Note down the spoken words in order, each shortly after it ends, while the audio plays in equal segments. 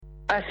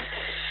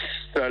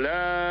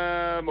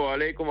Assalamu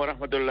alaikum wa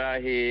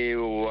rahmatullahi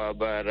wa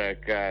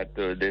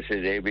barakatuh. This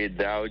is AB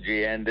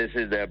Dawjee, and this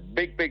is the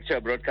Big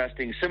Picture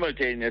broadcasting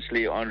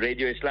simultaneously on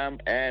Radio Islam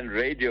and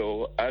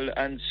Radio Al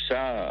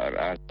Ansar.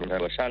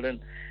 Ahlan wa sahlan.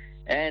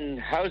 And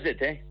how's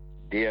it,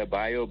 dear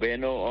Bayo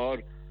Beno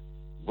or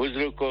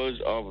Buzrukos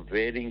of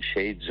varying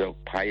shades of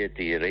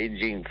piety,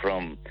 ranging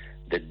from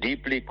the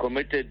deeply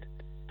committed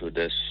to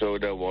the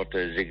soda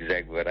water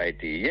zigzag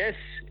variety. Yes,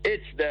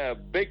 it's the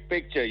Big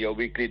Picture, your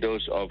weekly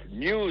dose of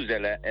news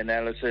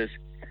analysis,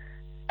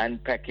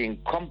 unpacking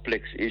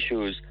complex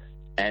issues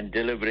and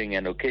delivering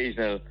an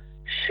occasional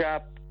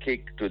sharp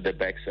kick to the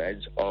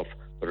backsides of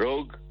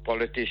rogue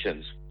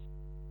politicians.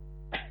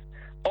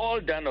 All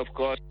done, of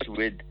course,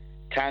 with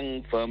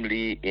tongue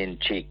firmly in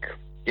cheek.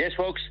 Yes,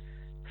 folks,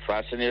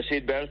 fasten your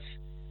seatbelts,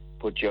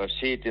 put your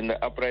seat in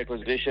the upright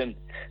position,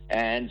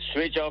 and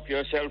switch off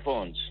your cell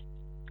phones.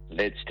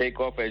 Let's take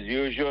off as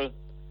usual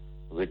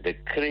with the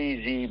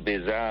crazy,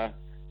 bizarre,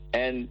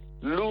 and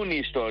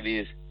loony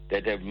stories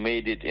that have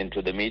made it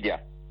into the media.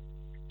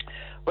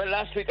 Well,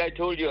 last week I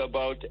told you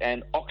about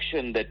an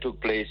auction that took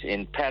place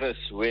in Paris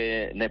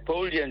where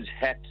Napoleon's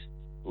hat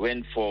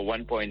went for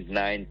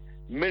 1.9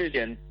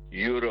 million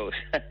euros.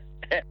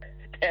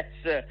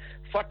 That's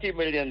 40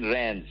 million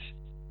rands.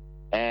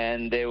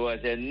 And there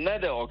was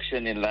another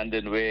auction in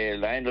London where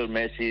Lionel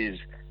Messi's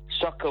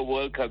Soccer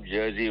World Cup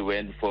jersey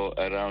went for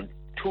around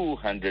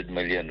 200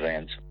 million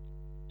rands.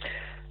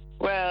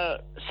 Well,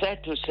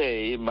 sad to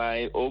say,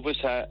 my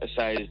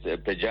oversized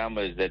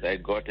pajamas that I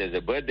got as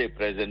a birthday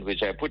present,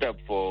 which I put up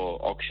for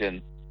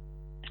auction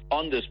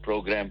on this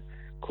program,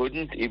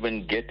 couldn't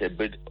even get a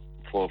bid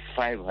for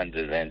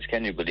 500 rands.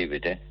 Can you believe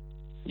it,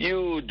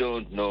 You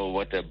don't know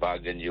what a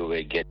bargain you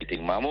were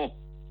getting, Mamu.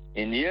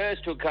 In years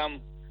to come,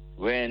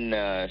 when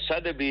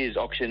Sotheby's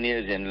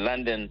auctioneers in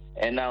London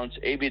announce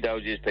AB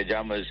Dawjee's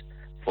pajamas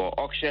for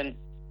auction,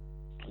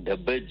 the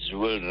bids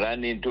will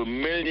run into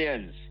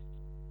millions.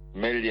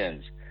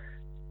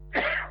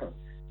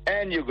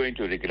 And you're going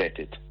to regret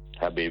it,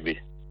 Habibi.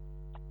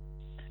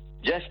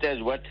 Just as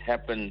what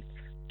happened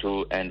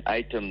to an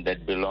item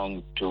that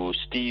belonged to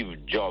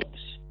Steve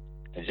Jobs.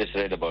 I just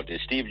read about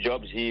it. Steve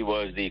Jobs, he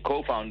was the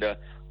co-founder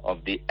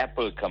of the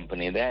Apple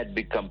company, that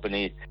big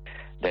company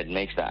that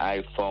makes the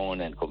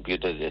iPhone and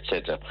computers,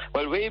 etc.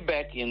 Well, way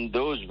back in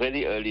those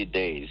very early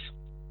days,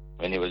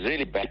 when he was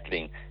really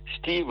battling,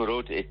 Steve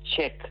wrote a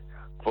check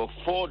for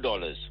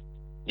 $4.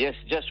 Yes,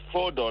 just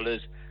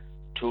 $4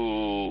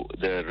 to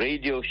the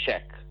Radio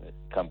Shack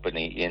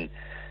company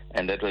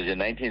and that was in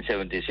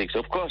 1976.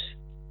 Of course,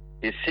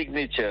 his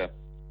signature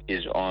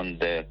is on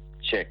the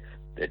check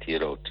that he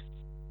wrote.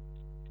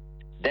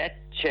 That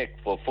check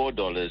for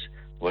 $4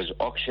 was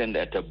auctioned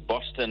at a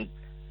Boston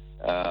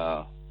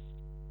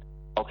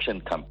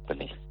auction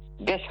company.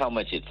 Guess how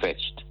much it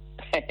fetched?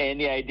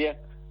 Any idea?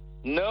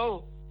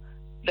 No.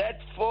 That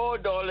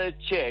 $4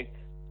 check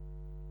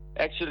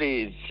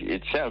actually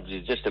itself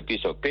is just a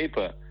piece of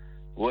paper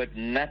worth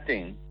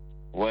nothing,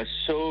 was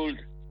sold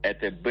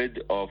at a bid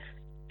of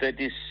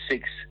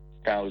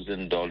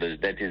 $36,000.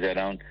 That is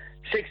around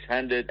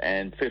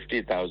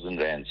 650,000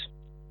 rands.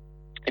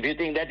 If you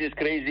think that is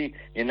crazy,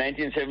 in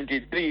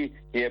 1973,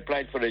 he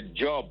applied for a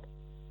job.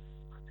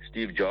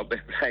 Steve Jobs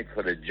applied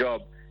for a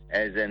job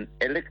as an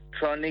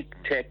electronic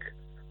tech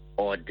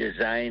or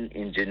design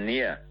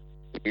engineer.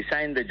 He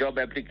signed the job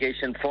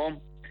application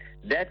form.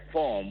 That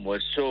form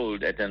was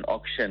sold at an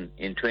auction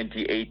in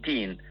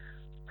 2018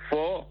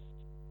 for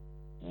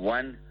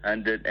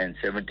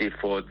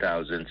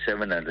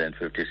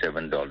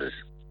 $174,757.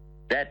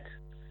 That,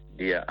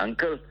 dear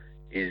uncle,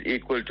 is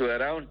equal to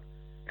around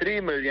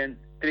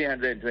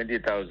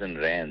 3,320,000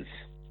 rands.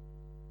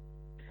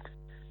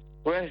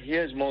 Well,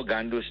 here's more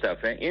Gandu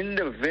stuff. In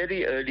the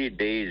very early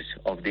days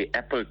of the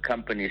Apple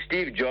company,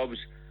 Steve Jobs,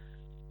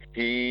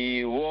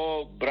 he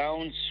wore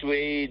brown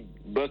suede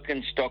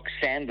Birkenstock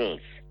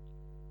sandals.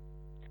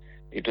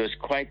 It was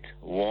quite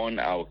worn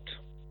out.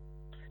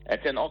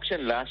 At an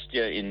auction last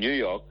year in New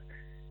York,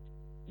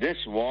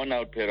 this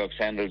worn-out pair of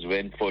sandals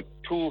went for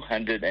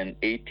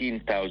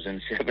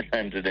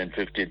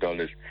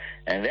 $218,750.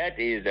 And that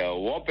is a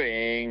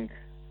whopping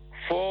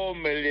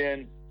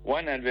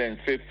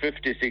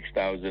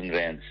 4,156,000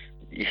 rands.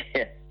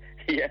 Yeah,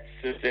 yes,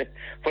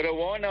 for a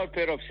worn-out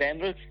pair of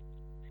sandals.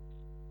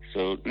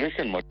 So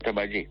listen,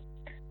 Motabaji,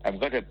 I've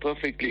got a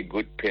perfectly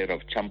good pair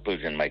of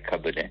champals in my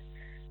cupboard.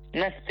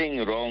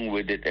 Nothing wrong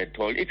with it at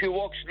all. If you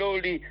walk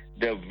slowly,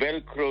 the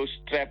Velcro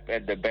strap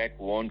at the back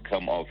won't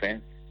come off.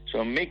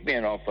 So make me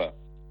an offer.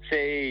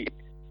 Say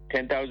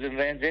 10,000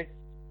 rands,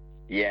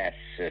 Yes,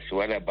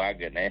 what a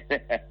bargain.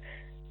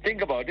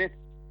 Think about it.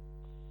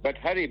 But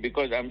hurry,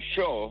 because I'm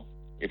sure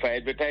if I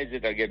advertise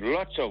it, I'll get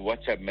lots of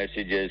WhatsApp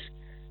messages.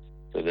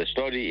 So the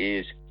story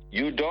is,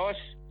 you DOS,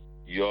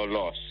 your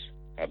loss,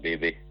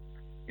 baby.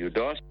 You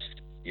DOS,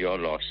 your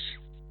loss.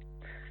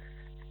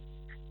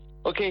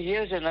 Okay,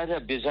 here's another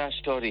bizarre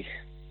story.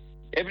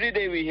 Every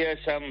day we hear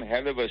some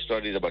hell of a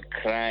stories about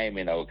crime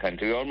in our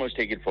country. We almost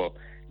take it for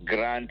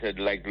granted,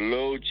 like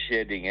load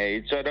shedding.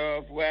 It's sort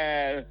of,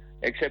 well,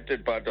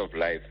 accepted part of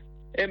life.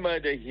 A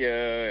murder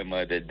here, a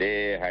murder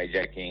there,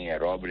 hijacking, a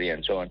robbery,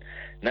 and so on.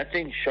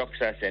 Nothing shocks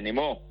us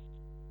anymore.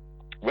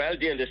 Well,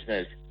 dear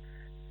listeners,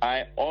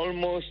 I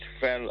almost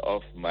fell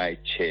off my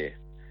chair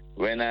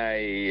when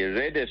I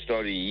read a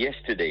story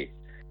yesterday.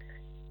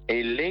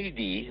 A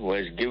lady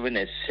was given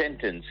a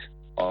sentence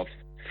of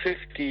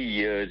 50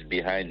 years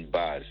behind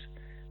bars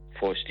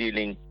for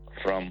stealing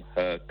from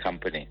her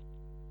company.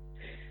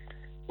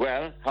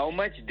 Well, how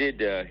much did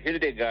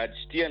Hildegard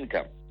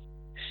Steenkamp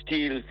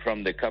steal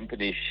from the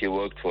company she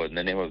worked for?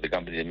 The name of the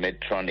company is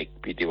Medtronic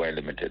Pty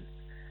Limited.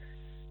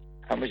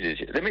 How much did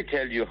she? Let me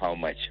tell you how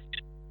much.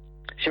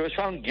 She was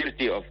found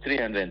guilty of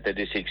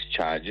 336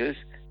 charges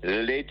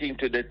relating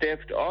to the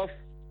theft of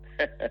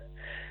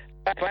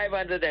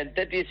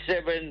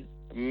 537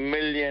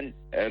 million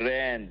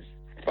rands.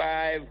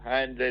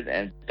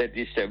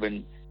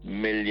 537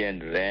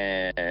 million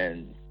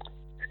rands.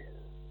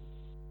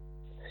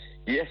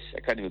 Yes, I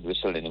can't even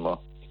whistle anymore.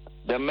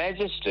 The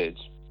magistrate,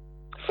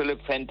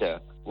 Philip Fenter,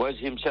 was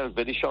himself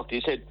very shocked.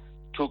 He said,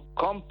 to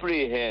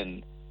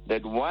comprehend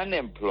that one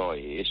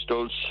employee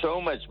stole so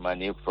much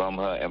money from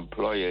her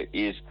employer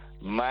is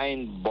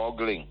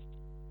mind-boggling.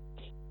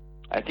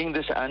 I think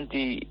this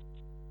auntie,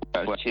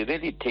 she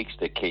really takes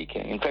the cake.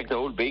 In fact, the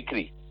whole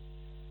bakery,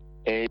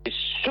 a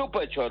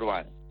super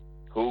chorwan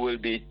who will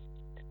be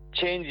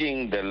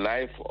changing the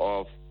life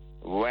of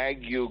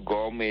Wagyu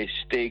gourmet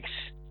steaks,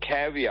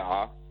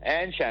 caviar,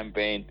 and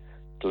champagne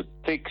to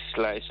thick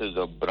slices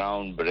of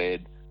brown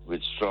bread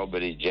with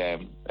strawberry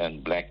jam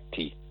and black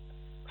tea.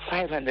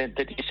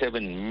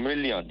 537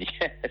 million.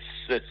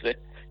 Yes.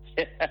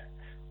 Yeah.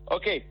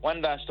 Okay,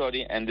 one last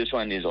story, and this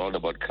one is all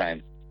about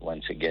crime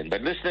once again.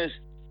 But listeners,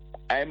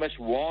 I must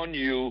warn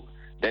you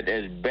that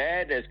as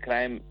bad as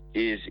crime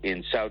is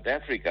in South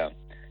Africa,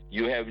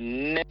 you have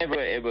never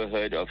ever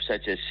heard of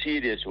such a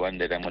serious one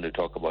that I'm going to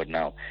talk about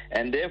now.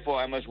 And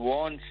therefore, I must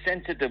warn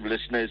sensitive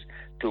listeners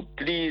to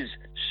please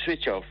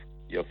switch off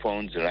your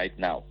phones right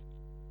now.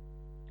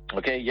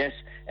 Okay, yes,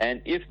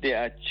 and if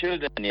there are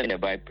children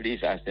nearby,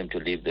 please ask them to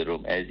leave the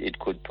room, as it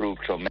could prove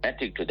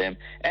traumatic to them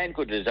and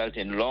could result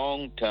in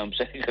long-term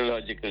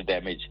psychological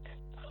damage.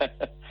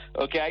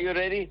 Okay, are you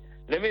ready?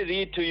 Let me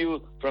read to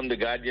you from the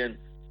Guardian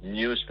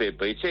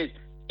newspaper. It says,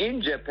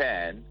 in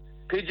Japan,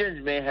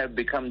 pigeons may have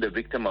become the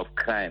victim of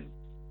crime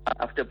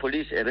after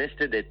police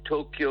arrested a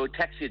Tokyo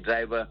taxi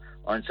driver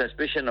on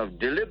suspicion of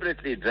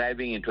deliberately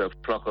driving into a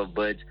flock of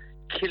birds,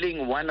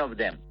 killing one of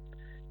them.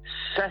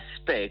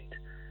 Suspect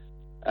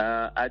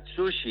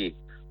Atsushi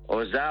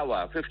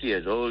Ozawa, 50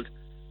 years old,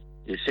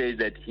 he says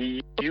that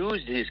he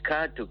used his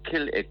car to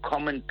kill a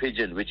common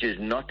pigeon, which is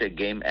not a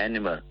game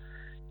animal,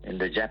 in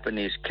the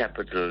Japanese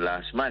capital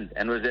last month,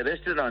 and was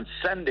arrested on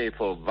Sunday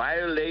for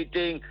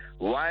violating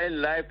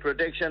wildlife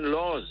protection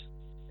laws,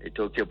 a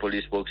Tokyo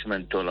police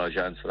spokesman told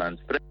Agence France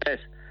Presse.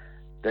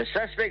 The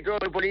suspect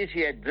told the police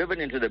he had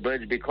driven into the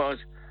birds because,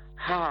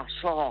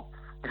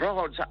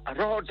 roads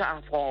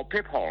are for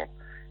people.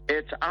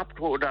 It's up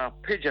to the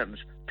pigeons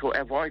to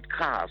avoid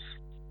cars.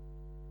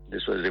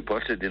 This was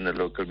reported in the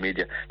local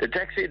media. The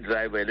taxi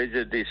driver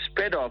allegedly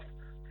sped off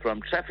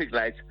from traffic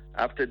lights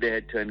after they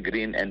had turned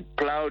green and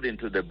plowed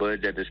into the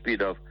birds at a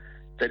speed of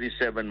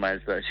 37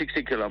 miles per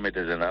 60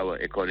 kilometers an hour,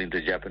 according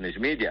to Japanese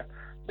media.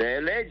 The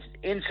alleged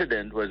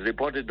incident was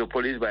reported to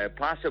police by a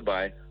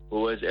passerby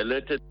who was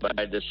alerted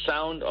by the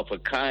sound of a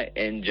car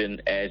engine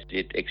as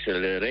it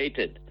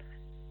accelerated.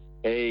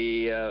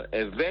 A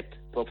vet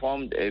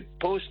performed a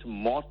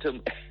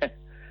post-mortem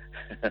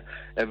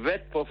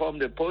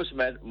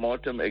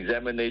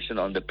examination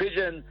on the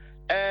pigeon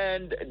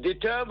and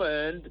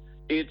determined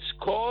its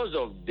cause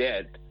of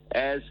death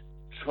as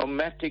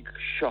traumatic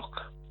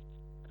shock.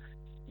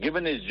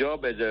 Given his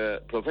job as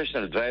a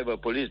professional driver,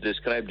 police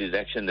described his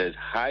action as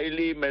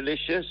highly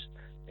malicious,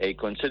 a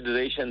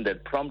consideration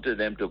that prompted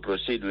them to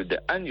proceed with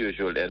the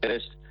unusual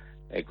arrest,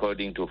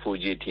 according to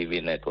Fuji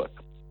TV network.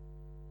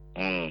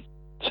 So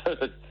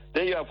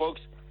there you are,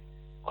 folks.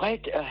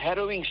 Quite a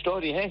harrowing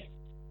story, hey?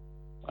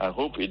 I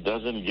hope it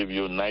doesn't give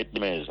you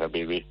nightmares,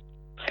 Habibi.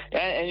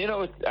 And you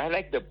know, I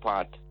like the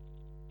part.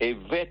 A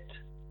vet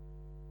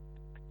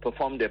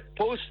performed a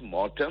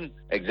post-mortem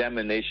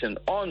examination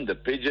on the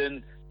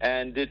pigeon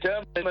and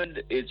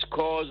determined its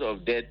cause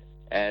of death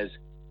as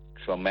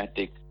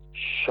traumatic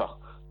shock.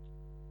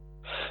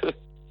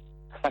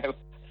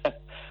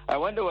 I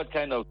wonder what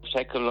kind of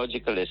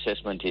psychological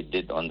assessment he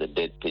did on the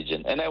dead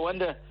pigeon. And I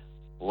wonder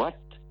what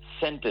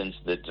sentence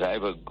the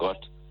driver got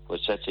for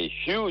such a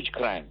huge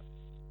crime.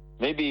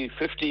 Maybe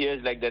 50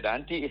 years like that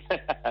auntie?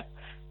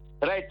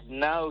 Right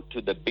now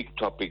to the big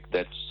topic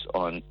that's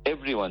on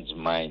everyone's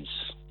minds.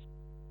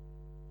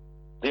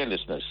 Dear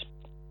listeners,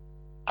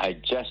 I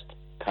just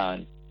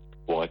can't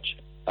watch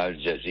Al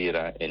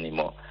Jazeera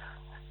anymore.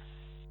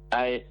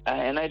 I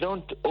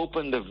don't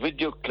open the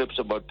video clips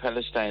about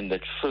Palestine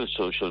that fill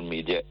social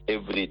media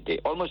every day,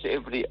 almost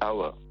every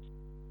hour.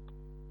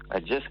 I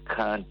just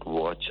can't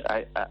watch.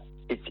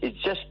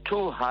 It's just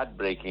too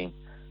heartbreaking,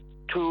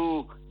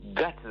 too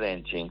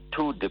gut-wrenching,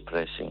 too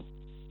depressing,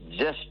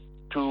 just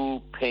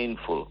too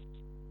painful.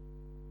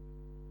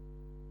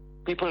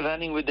 People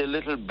running with their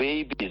little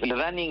babies,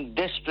 running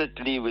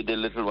desperately with their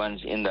little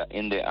ones in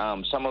their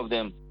arms. Some of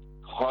them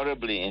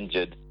horribly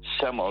injured,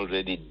 some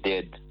already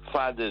dead.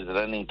 Fathers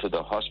running to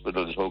the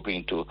hospitals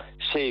hoping to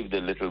save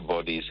the little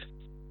bodies.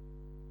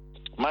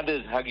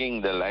 Mothers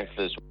hugging the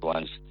lifeless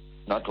ones,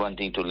 not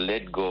wanting to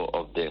let go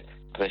of their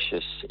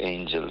precious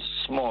angels.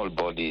 Small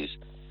bodies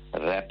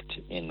wrapped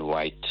in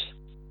white.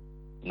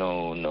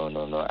 No.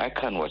 I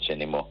can't watch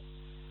anymore.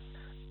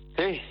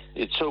 Hey,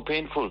 it's so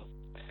painful.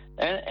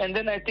 And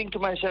then I think to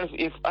myself,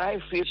 if I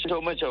feel so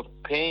much of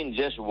pain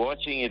just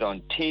watching it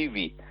on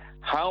TV,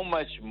 how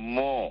much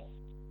more,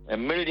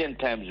 1,000,000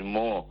 times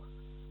more,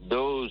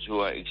 those who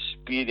are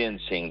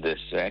experiencing this,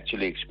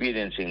 actually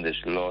experiencing this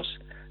loss,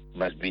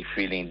 must be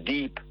feeling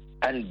deep,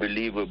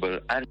 unbelievable,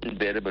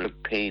 unbearable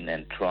pain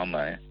and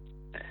trauma.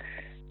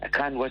 I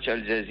can't watch Al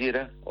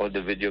Jazeera or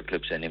the video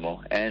clips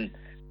anymore.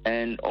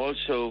 And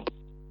also,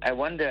 I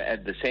wonder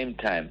at the same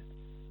time,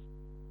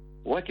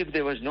 what if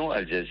there was no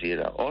Al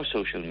Jazeera or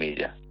social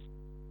media?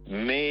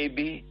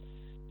 Maybe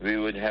we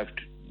would have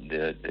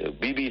the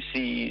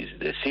BBCs,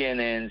 the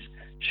CNNs,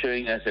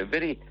 showing us a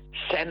very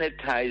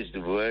sanitized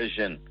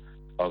version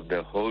of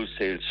the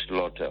wholesale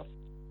slaughter.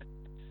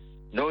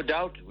 No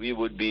doubt we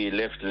would be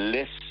left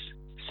less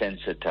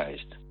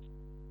sensitized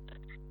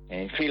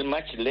and feel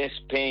much less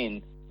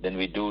pain than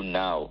we do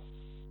now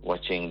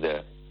watching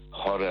the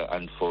horror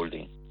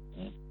unfolding.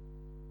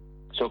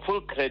 So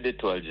full credit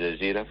to Al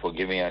Jazeera for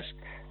giving us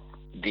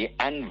the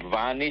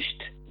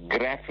unvarnished,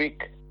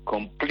 graphic,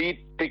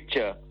 complete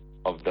picture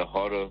of the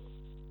horror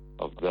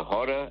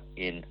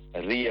in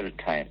real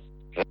time,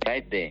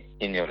 right there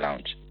in your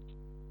lounge.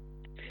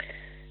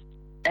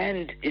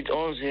 And it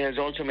also has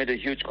also made a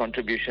huge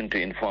contribution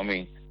to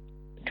informing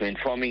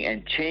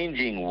and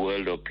changing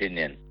world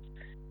opinion.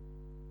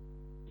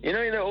 You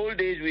know, in the old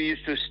days, we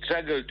used to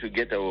struggle to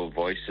get our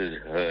voices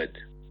heard.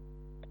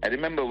 I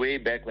remember way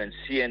back when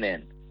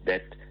CNN,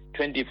 that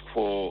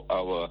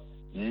 24-hour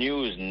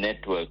news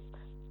network,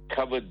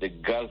 covered the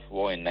Gulf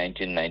War in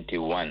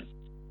 1991,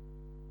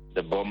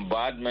 the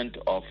bombardment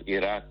of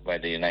Iraq by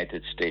the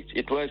United States.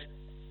 It was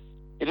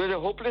a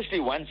hopelessly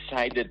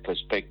one-sided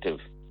perspective.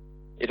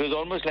 It was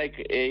almost like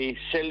a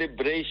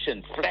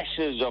celebration,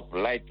 flashes of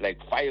light like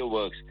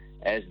fireworks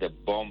as the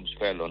bombs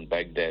fell on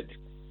Baghdad.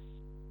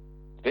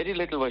 Very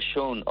little was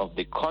shown of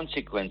the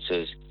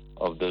consequences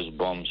of those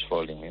bombs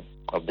falling,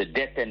 of the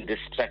death and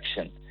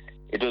destruction.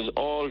 It was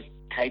all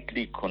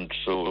tightly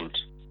controlled.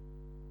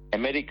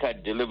 America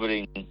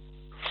delivering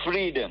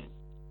freedom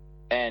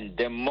and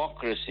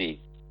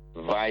democracy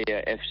via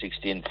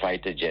F-16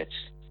 fighter jets.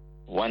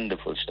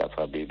 Wonderful stuff,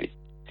 Habibi.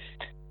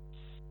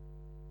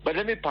 But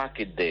let me park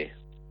it there.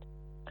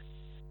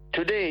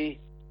 Today,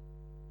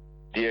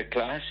 dear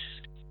class,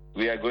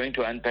 we are going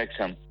to unpack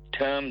some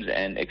terms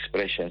and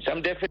expressions,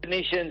 some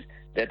definitions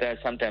that are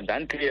sometimes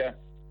unclear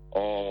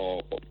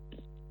or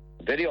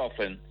very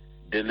often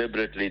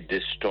deliberately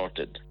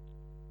distorted.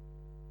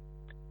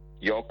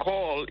 Your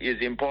call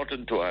is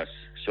important to us,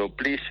 so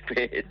please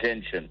pay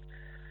attention.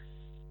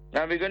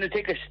 Now we're going to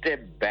take a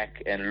step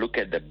back and look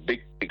at the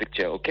big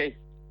picture, okay?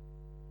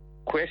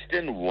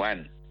 Question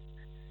 1.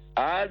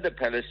 Are the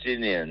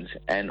Palestinians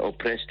an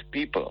oppressed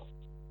people?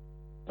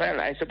 Well,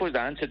 I suppose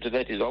the answer to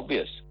that is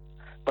obvious.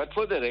 But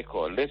for the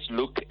record, let's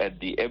look at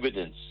the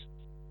evidence.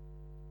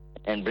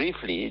 And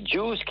briefly,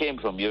 Jews came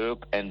from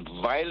Europe and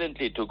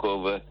violently took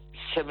over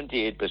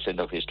 78%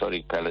 of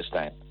historic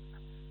Palestine.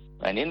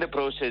 And in the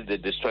process, they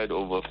destroyed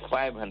over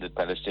 500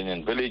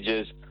 Palestinian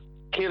villages,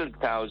 killed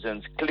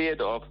thousands,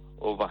 cleared off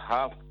over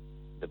half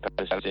the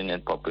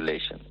Palestinian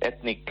population.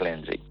 Ethnic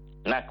cleansing,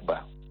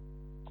 Nakba.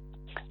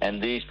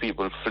 And these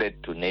people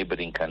fled to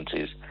neighboring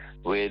countries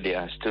where they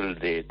are still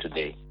there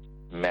today,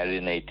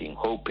 marinating,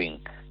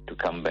 hoping to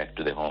come back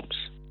to their homes.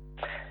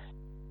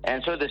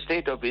 And so the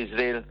State of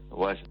Israel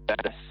was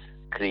thus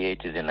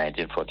created in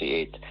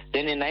 1948.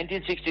 Then in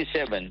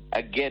 1967,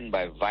 again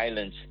by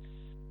violence,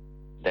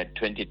 that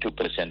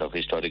 22% of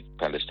historic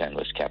Palestine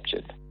was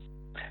captured.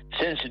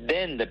 Since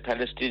then, the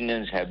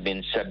Palestinians have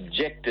been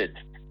subjected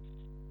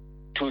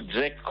to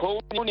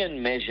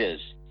draconian measures.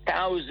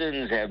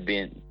 Thousands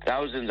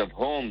of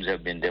homes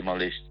have been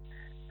demolished.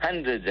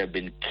 Hundreds have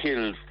been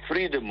killed.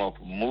 Freedom of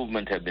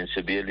movement have been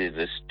severely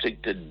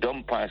restricted.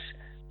 Dompas,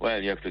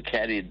 well, you have to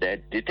carry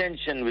that.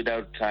 Detention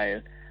without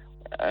trial.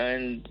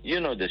 And you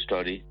know the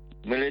story.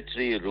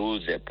 Military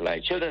rules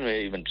apply. Children were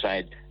even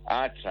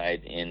are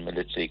tried in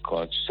military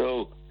courts.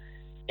 So,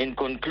 in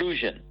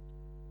conclusion,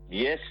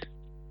 yes,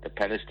 the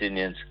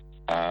Palestinians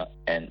are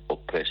an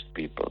oppressed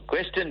people.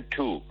 Question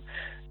 2.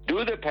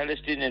 Do the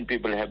Palestinian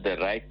people have the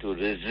right to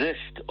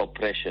resist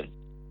oppression?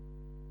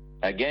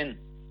 Again,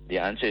 the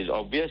answer is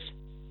obvious,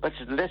 but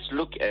let's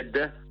look at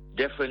the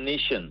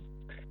definition.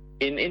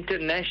 In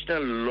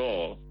international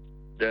law,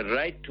 the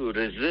right to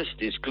resist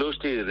is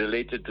closely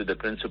related to the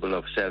principle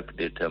of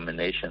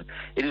self-determination.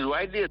 It is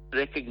widely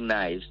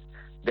recognized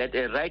that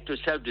a right to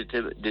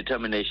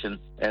self-determination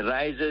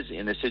arises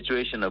in a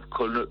situation of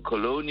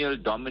colonial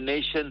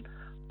domination,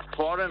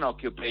 foreign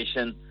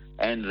occupation,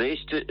 and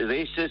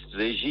racist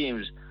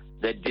regimes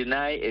that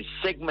deny a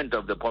segment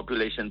of the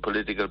population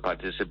political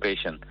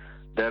participation.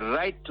 The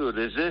right to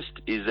resist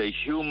is a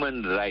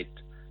human right.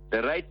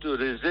 The right to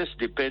resist,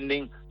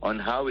 depending on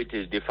how it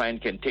is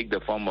defined, can take the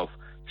form of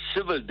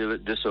civil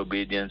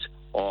disobedience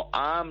or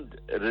armed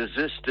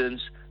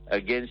resistance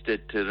against a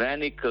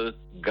tyrannical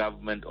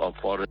government or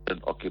foreign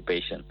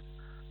occupation.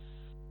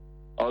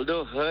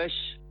 Although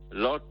Hirsch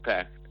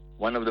Lodpak,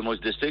 one of the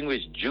most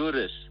distinguished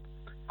jurists,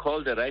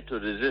 called the right to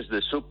resist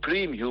the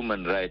supreme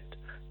human right,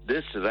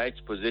 this right's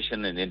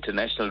position in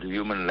international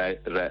human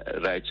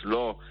rights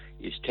law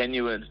is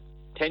tenuous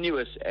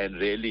and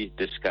rarely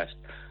discussed.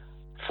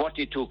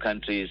 42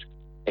 countries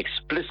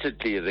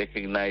explicitly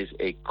recognize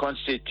a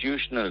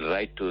constitutional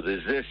right to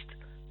resist,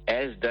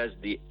 as does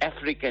the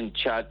African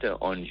Charter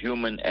on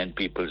Human and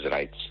People's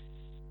Rights.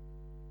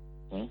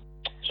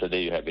 So there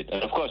you have it.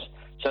 And of course,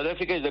 South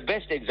Africa is the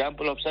best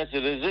example of such a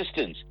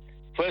resistance.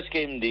 First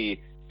came the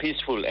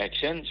peaceful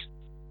actions,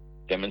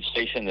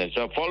 demonstrations and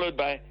so on, followed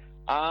by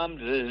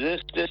armed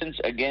resistance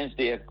against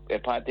the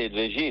apartheid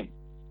regime.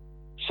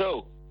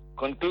 So,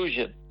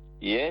 conclusion,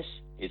 yes,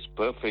 it's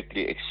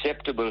perfectly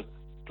acceptable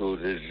to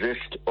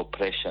resist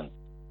oppression.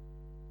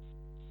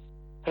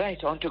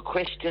 Right, on to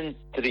question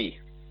 3.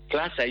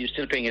 Class, are you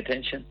still paying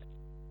attention?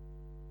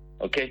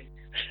 Okay.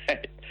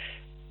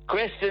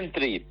 Question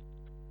 3.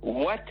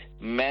 What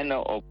manner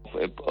of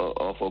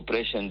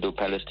oppression do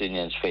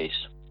Palestinians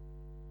face?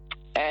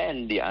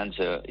 And the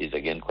answer is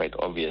again quite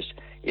obvious.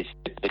 It's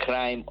the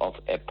crime of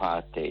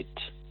apartheid.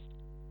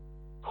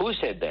 Who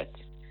said that?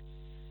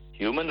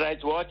 Human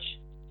Rights Watch,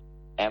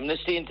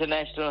 Amnesty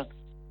International,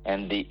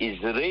 and the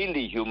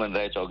Israeli human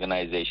rights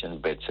organization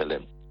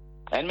B'Tselem,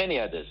 and many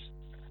others.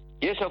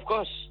 Yes, of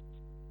course,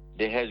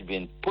 there has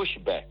been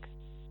pushback,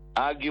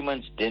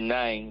 arguments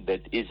denying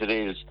that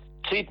Israel's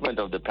treatment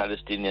of the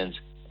Palestinians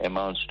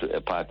amounts to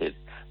apartheid.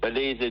 But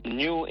there is a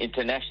new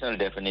international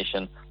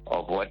definition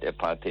of what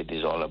apartheid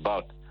is all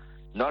about.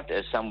 Not,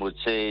 as some would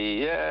say,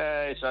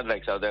 yeah, it's not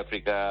like South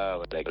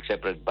Africa, like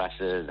separate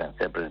buses and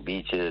separate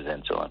beaches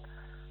and so on.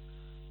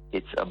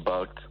 It's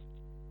about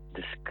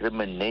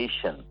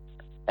discrimination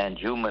and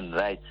human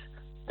rights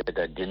that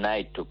are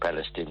denied to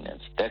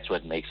Palestinians. That's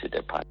what makes it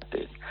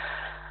apartheid.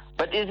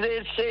 But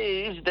Israel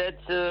says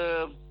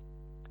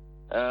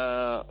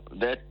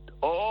that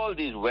all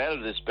these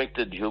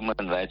well-respected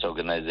human rights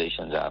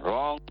organizations are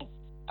wrong,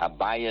 are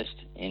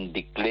biased in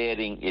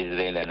declaring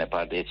Israel an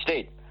apartheid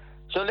state.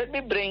 So let me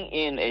bring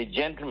in a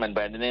gentleman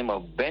by the name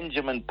of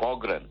Benjamin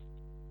Pogren.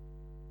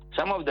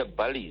 Some of the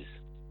bullies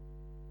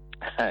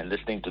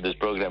listening to this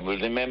program will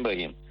remember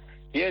him.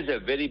 Here's a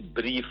very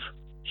brief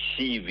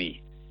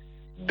CV.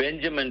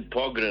 Benjamin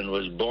Pogren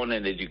was born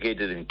and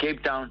educated in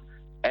Cape Town.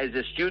 As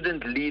a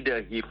student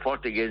leader, he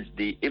fought against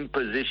the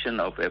imposition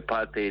of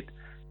apartheid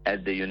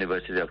at the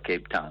University of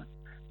Cape Town.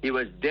 He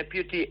was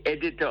deputy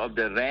editor of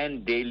the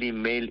Rand Daily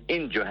Mail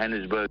in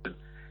Johannesburg,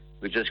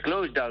 which was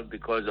closed down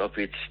because of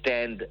its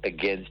stand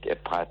against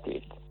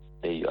apartheid.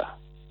 There you are.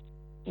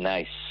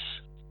 Nice,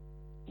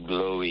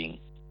 glowing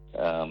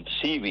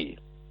CV,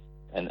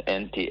 an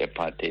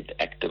anti-apartheid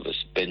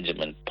activist,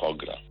 Benjamin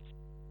Pogren.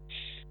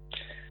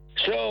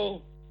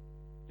 So,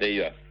 there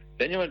you are.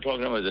 Benjamin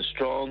Pogren was a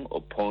strong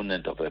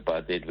opponent of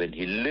apartheid when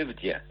he lived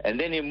here. And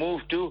then he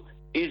moved to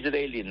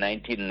Israel in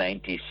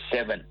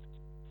 1997.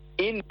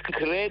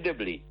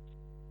 Incredibly,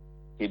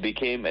 he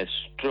became a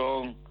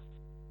strong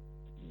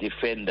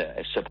defender,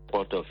 a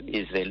supporter of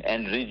Israel,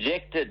 and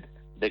rejected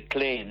the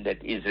claim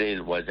that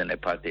Israel was an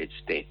apartheid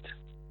state.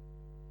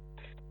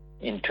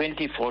 In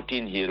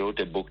 2014, he wrote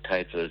a book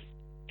titled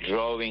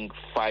Drawing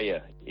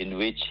Fire, in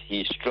which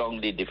he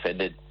strongly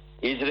defended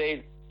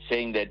Israel,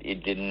 saying that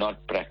it did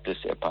not practice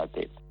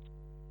apartheid.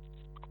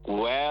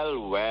 Well.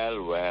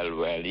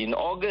 In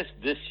August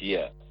this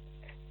year,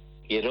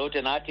 he wrote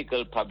an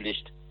article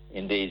published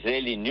in the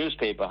Israeli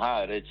newspaper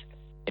Haaretz,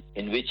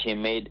 in which he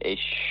made a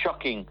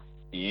shocking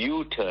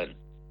U-turn.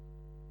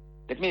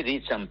 Let me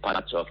read some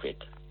parts of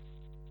it.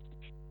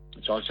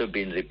 It's also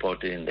been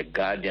reported in The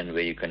Guardian,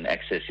 where you can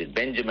access it.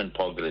 Benjamin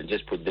Pogren,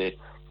 just put there,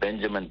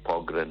 Benjamin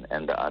Pogren,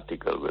 and the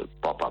article will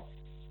pop up.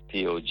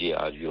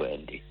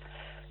 Pogrund.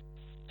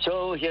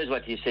 So here's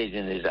what he says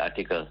in his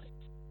article.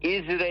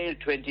 Israel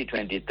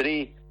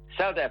 2023,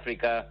 South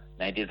Africa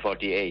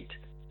 1948.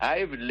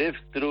 I've lived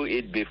through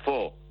it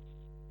before.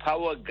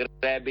 Power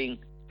grabbing,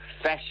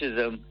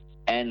 fascism,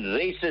 and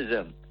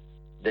racism.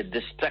 The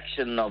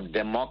destruction of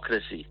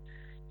democracy.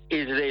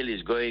 Israel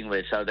is going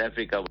where South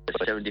Africa was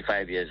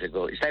 75 years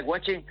ago. It's like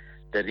watching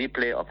the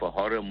replay of a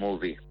horror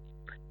movie.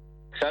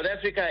 South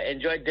Africa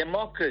enjoyed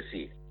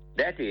democracy.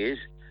 That is,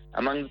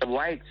 among the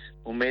whites,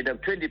 who made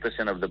up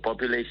 20% of the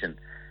population.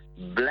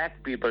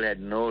 Black people had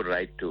no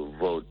right to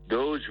vote.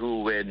 Those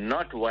who were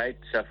not white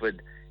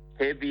suffered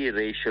heavy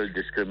racial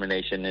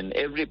discrimination in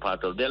every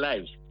part of their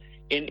lives.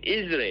 In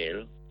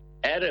Israel,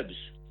 Arabs,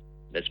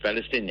 that's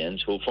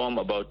Palestinians, who form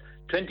about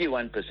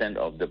 21%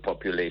 of the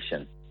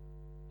population,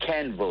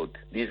 can vote.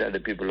 These are the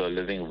people who are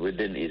living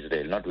within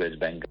Israel, not West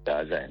Bank,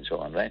 Gaza, and so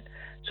on, right?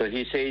 So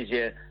he says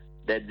here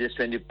that this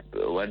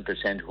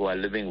 21% who are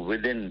living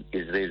within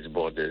Israel's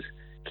borders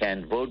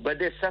can vote, but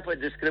they suffer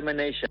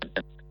discrimination.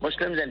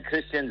 Muslims and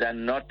Christians are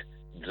not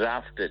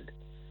drafted,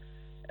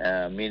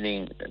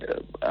 meaning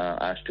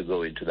asked to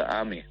go into the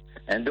army.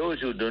 And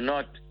those who do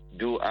not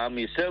do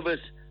army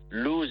service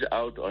lose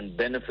out on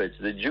benefits.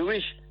 The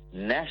Jewish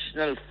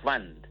National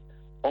Fund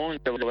owns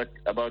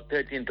about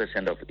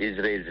 13% of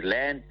Israel's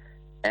land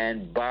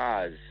and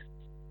bars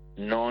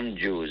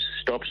non-Jews,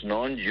 stops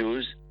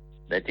non-Jews,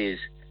 that is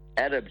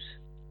Arabs,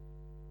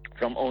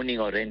 from owning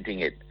or renting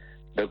it.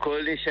 The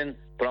coalition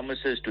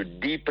promises to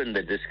deepen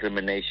the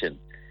discrimination.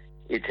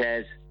 It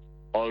has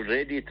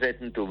already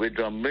threatened to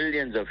withdraw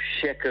millions of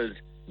shekels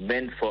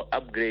meant for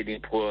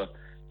upgrading poor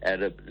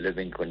Arab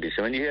living conditions.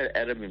 When you hear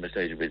Arab, you must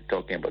know we're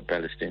talking about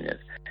Palestinians.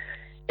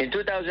 In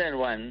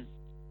 2001,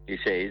 he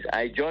says,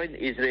 I joined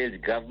Israel's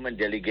government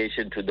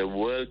delegation to the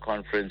World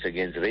Conference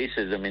Against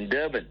Racism in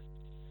Durban.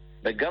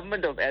 The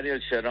government of Ariel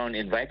Sharon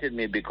invited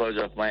me because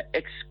of my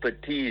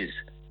expertise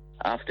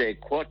after a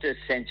quarter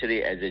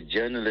century as a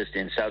journalist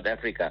in South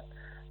Africa.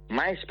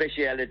 My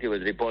specialty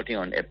was reporting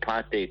on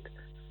apartheid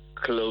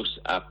close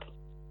up.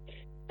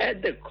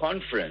 At the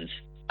conference,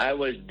 I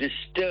was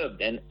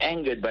disturbed and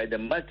angered by the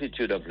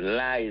multitude of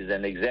lies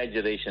and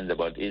exaggerations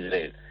about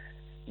Israel.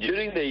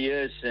 During the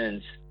years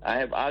since, I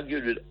have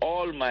argued with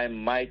all my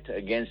might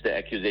against the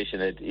accusation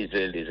that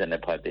Israel is an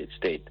apartheid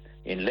state,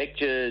 in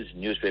lectures,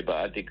 newspaper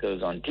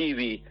articles, on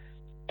TV,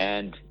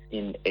 and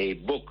in a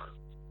book.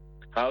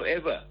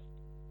 However,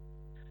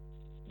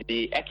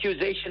 the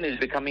accusation is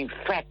becoming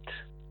fact.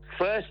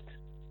 First,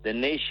 the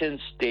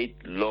nation-state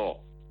law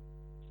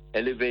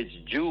elevates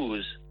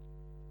Jews.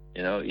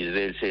 You know,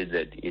 Israel says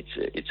that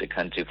it's a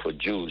country for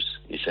Jews.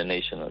 It's a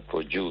nation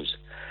for Jews.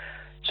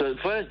 So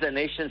first, the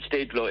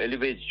nation-state law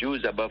elevates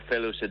Jews above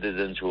fellow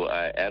citizens who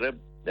are Arab,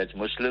 that's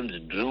Muslims,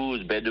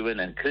 Druze,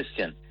 Bedouin, and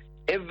Christian.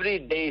 Every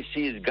day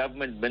sees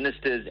government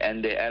ministers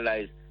and their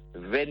allies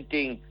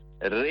venting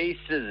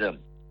racism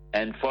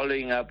and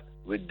following up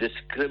with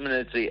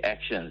discriminatory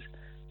actions.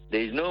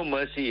 There is no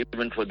mercy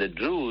even for the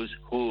Druze,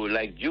 who,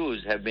 like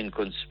Jews, have been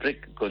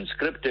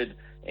conscripted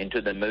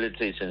into the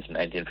military since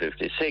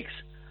 1956.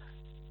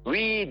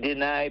 We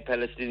deny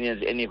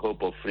Palestinians any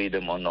hope of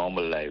freedom or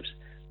normal lives.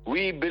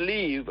 We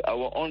believe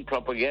our own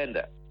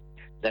propaganda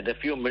that a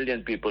few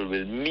million people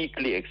will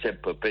meekly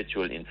accept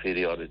perpetual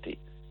inferiority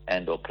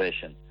and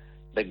oppression.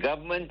 The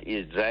government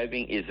is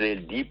driving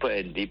Israel deeper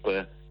and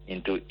deeper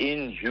into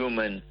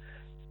inhuman,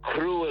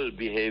 cruel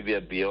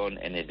behavior beyond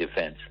any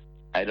defense.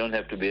 I don't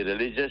have to be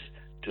religious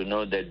to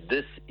know that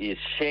this is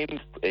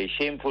a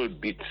shameful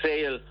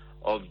betrayal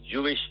of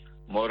Jewish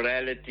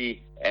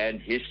morality and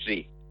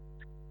history.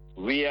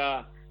 We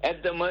are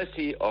at the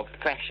mercy of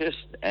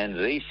fascists and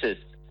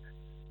racists,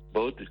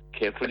 both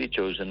carefully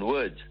chosen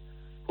words,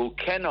 who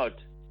cannot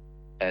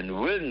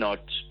and will not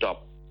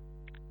stop.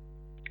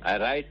 I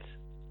write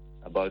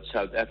about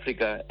South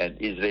Africa and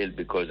Israel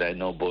because I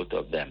know both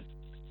of them.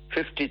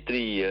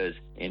 53 years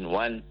in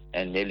one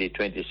and nearly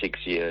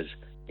 26 years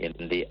in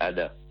the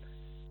other.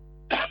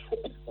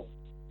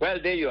 Well,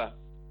 there you are.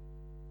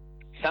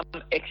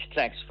 Some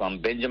extracts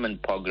from Benjamin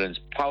Pogren's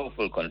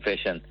powerful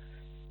confession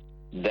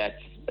that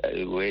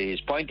where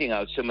he's pointing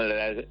out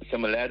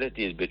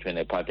similarities between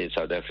apartheid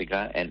South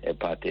Africa and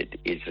apartheid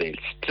Israel,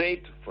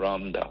 straight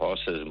from the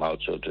horse's mouth,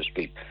 so to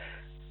speak.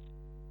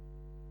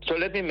 So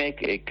let me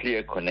make a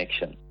clear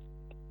connection.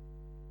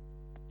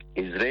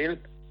 Israel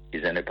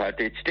is an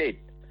apartheid state,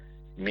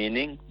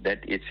 meaning that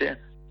it's a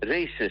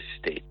racist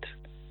state.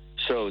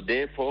 So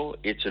therefore,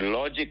 it's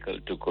logical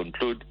to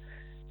conclude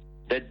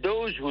that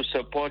those who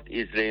support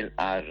Israel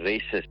are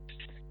racist.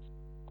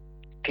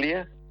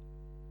 Clear?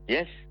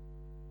 Yes?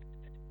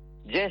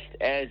 Just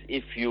as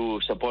if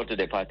you supported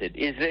apartheid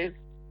Israel,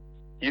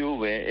 you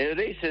were a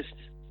racist.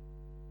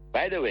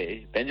 By the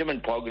way,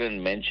 Benjamin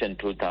Pogren mentioned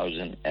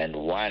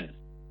 2001,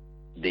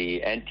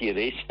 the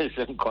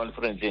anti-racism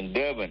conference in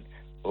Durban.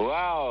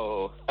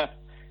 Wow!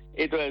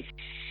 It was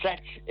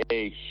such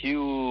a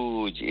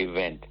huge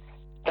event.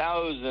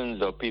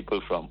 Thousands of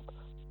people from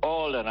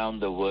all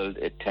around the world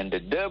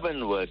attended.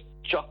 Durban was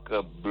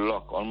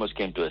chock-a-block, almost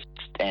came to a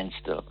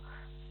standstill.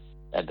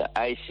 At the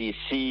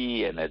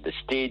ICC and at the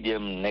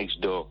stadium next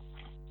door,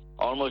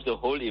 almost the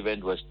whole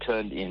event was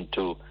turned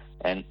into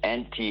an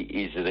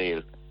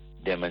anti-Israel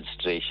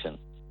demonstration.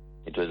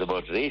 It was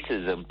about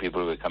racism.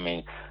 People were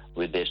coming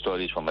with their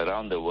stories from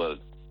around the world.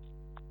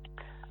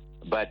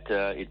 But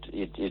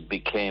it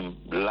became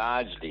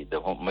largely,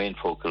 the main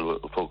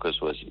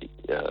focus was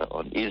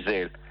on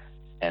Israel.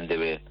 And there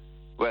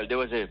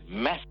was a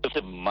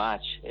massive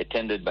march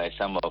attended by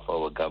some of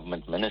our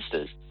government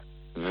ministers.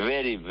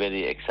 Very,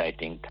 very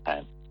exciting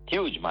time.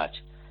 Huge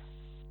march.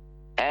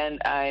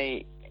 And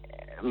I'm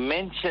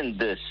mentioning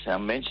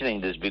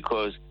this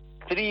because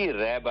 3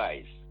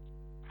 rabbis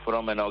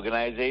from an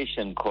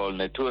organization called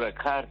Natura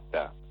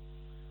Karta,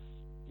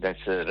 that's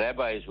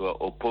rabbis who are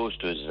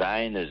opposed to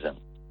Zionism.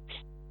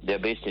 They're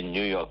based in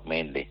New York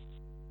mainly.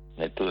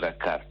 Natura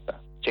Karta.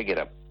 Check it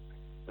up.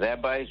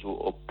 Rabbis who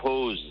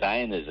oppose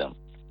Zionism.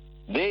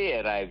 They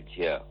arrived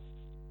here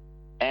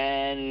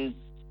And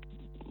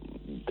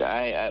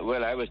I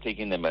was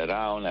taking them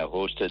around. I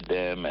hosted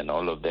them and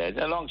all of that. It's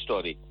a long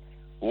story.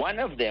 One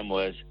of them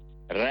was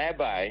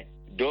Rabbi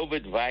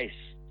David Weiss.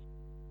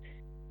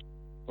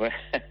 Well,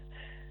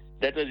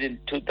 that was in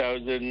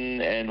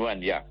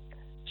 2001, yeah.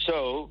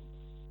 So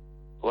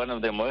one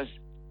of them was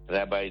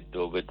Rabbi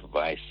David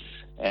Weiss.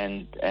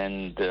 And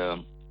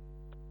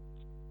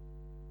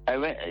I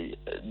went,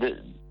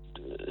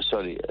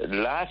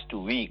 last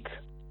week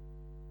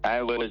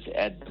I was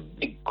at the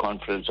big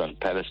conference on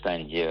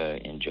Palestine here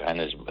in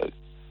Johannesburg.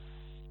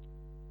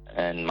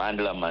 And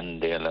Mandela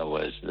Mandela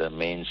was the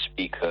main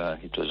speaker.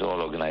 It was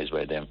all organized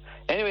by them.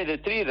 Anyway, the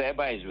three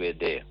rabbis were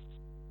there.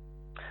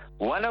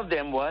 One of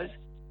them was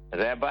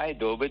Rabbi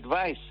David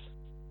Weiss.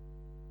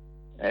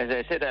 As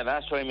I said, I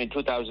last saw him in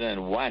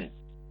 2001.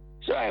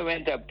 So I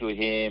went up to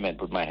him and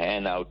put my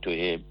hand out to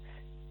him.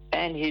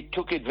 And he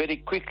took it very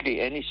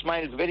quickly, and he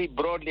smiled very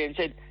broadly and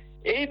said,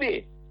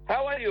 "Abi,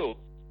 how are you?"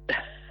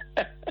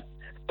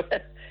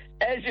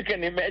 As you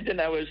can imagine,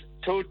 I was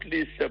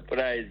totally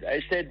surprised.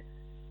 I said,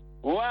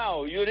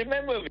 "Wow, you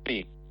remember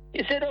me?"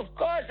 He said, "Of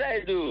course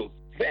I do,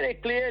 very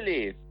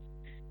clearly.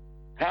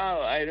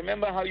 I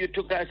remember how you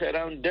took us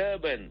around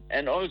Durban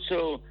and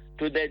also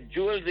to that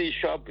jewelry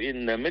shop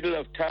in the middle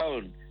of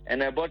town,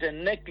 and I bought a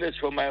necklace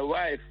for my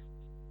wife."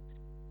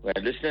 Well,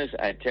 listeners,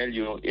 I tell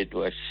you, it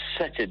was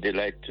such a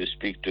delight to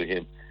speak to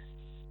him,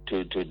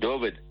 to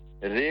David.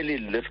 Really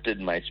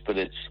lifted my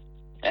spirits.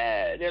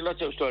 There are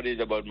lots of stories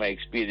about my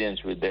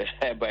experience with the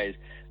rabbis.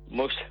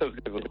 Most of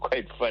them were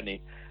quite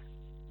funny.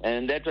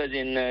 And that was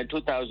in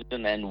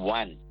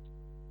 2001.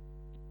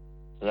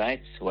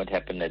 Right? What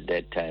happened at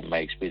that time, my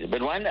experience.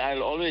 But one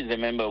I'll always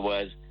remember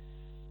was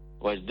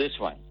this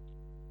one.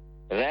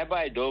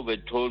 Rabbi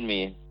David told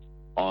me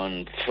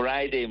on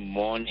Friday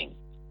morning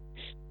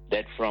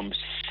that from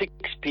 6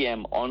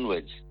 p.m.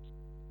 onwards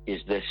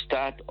is the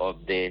start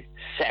of the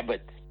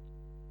Sabbath.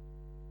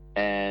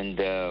 And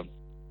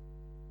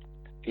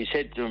he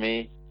said to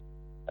me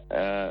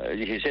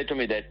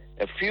that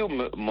a few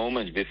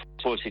moments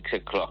before 6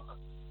 o'clock,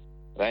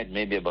 right,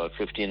 maybe about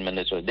 15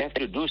 minutes, or they have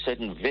to do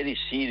certain very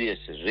serious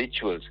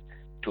rituals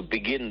to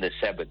begin the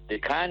Sabbath. They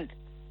can't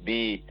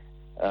be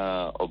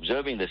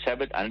observing the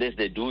Sabbath unless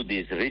they do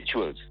these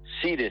rituals,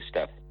 serious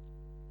stuff.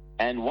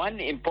 And one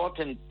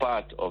important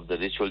part of the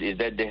ritual is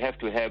that they have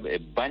to have a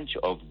bunch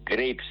of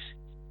grapes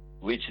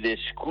which they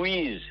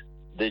squeeze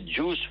the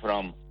juice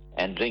from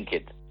and drink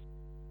it.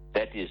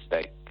 That is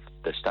like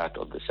the start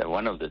of the Sabbath.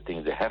 One of the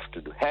things they have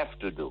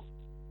to do,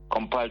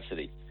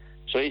 compulsory.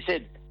 So he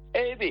said,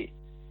 "Abi,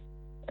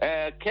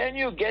 can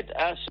you get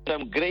us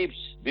some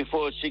grapes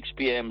before 6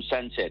 p.m.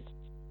 sunset?"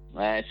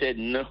 I said,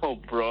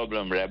 "No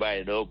problem,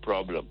 Rabbi, no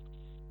problem."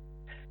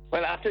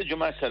 Well, after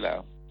Juma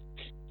Salah,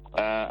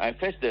 I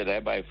fetched the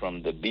rabbi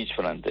from the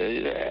beachfront.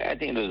 I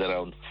think it was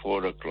around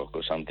 4 o'clock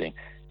or something,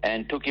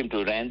 and took him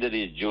to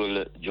Randeri's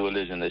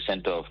Jewelers in the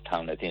center of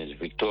town. I think it's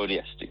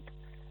Victoria Street.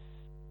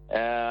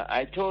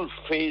 I told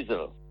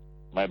Faisal,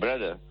 my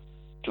brother,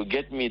 to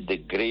get me the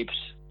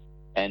grapes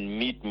and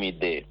meet me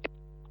there.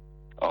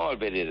 All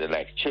very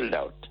relaxed, chilled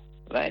out,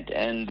 right?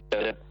 And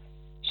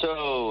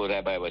so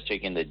Rabbi was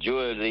checking the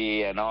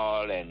jewelry and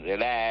all and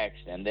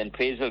relaxed. And then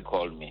Faisal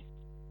called me.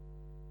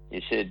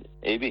 He said,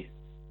 "Abi,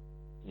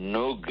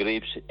 no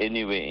grapes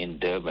anywhere in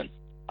Durban,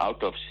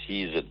 out of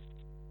season."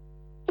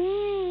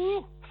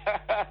 Ooh.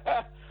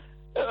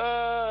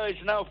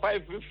 It's now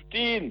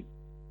 5:15.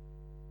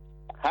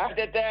 Heart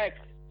attack.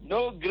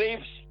 No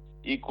grapes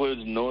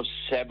equals no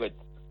Sabbath.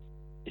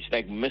 It's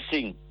like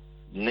missing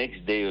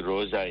next day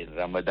Rosa in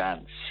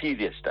Ramadan.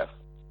 Serious stuff.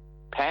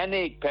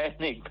 Panic.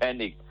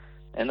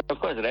 And of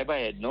course, Rabbi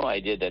had no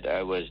idea that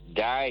I was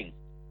dying.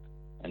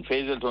 And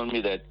Faisal told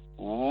me that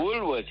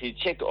Woolworths, he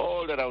checked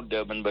all around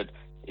Durban, but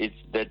it's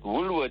that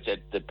Woolworths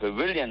at the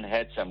pavilion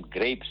had some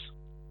grapes.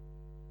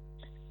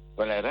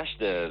 Well, I rushed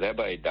the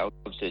rabbi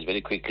downstairs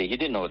very quickly. He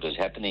didn't know what was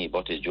happening. He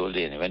bought his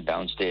jewelry and he went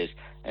downstairs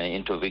and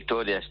into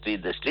Victoria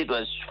Street. The street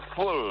was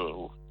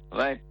full,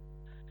 right?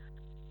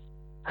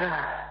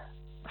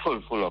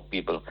 Full of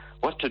people.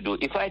 What to do?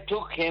 If I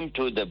took him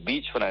to the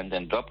beachfront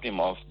and dropped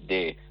him off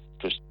there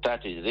to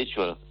start his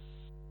ritual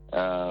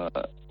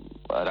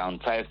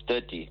around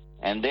 5:30,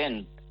 and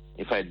then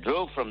if I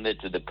drove from there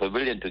to the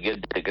pavilion to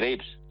get the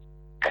grapes,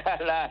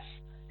 kalas,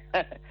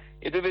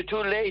 it would be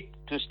too late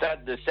to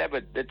start the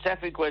Sabbath. The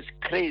traffic was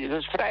crazy. It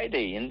was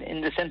Friday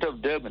in the center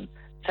of Durban.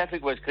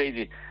 Traffic was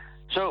crazy.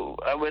 So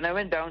when I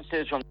went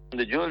downstairs from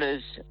the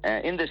jewelers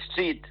in the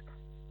street,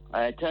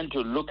 I turned to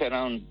look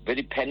around,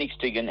 very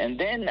panic-stricken, and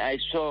then I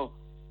saw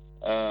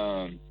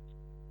a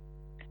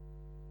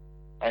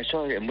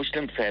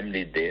Muslim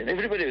family there.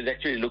 Everybody was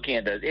actually looking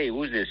at us. Hey,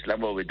 who's this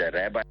slumber with the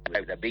rabbi,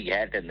 with the big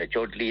hat and the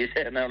chotlis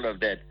and all of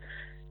that?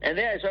 And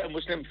then I saw a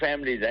Muslim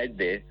family right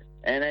there,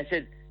 and I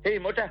said, "Hey,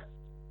 Mota,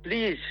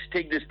 please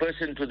take this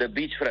person to the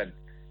beachfront.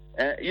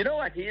 You know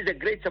what? He is a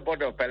great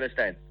supporter of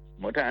Palestine."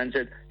 Mota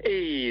answered,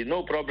 "Hey,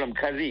 no problem,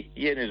 Kazi."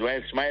 He and his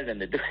wife smiled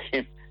and they took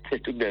him. They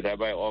took the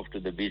rabbi off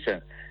to the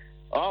beachfront.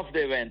 Off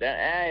they went. And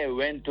I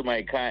went to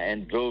my car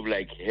and drove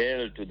like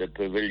hell to the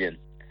pavilion.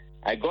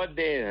 I got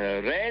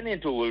there, ran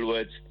into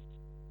Woolworth's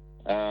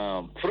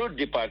fruit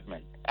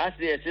department, asked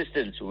the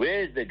assistants,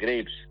 where's the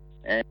grapes?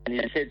 And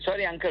he said,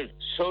 sorry, uncle,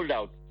 sold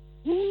out.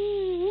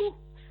 Woo!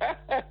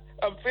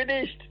 I'm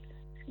finished.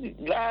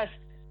 Last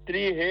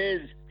 3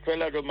 hairs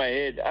fell out of my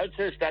head.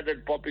 Ulcers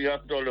started popping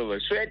up all over,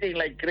 sweating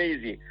like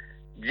crazy.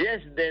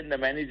 Just then the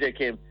manager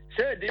came.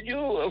 Sir, did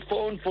you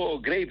phone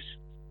for grapes?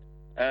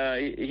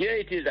 Here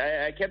it is.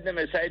 I kept them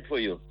aside for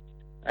you.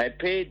 I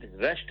paid,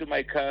 rushed to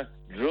my car,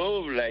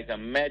 drove like a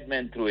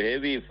madman through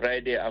heavy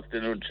Friday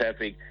afternoon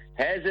traffic.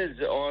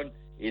 Hazards on.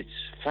 It's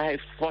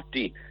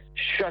 5:40.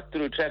 Shot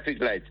through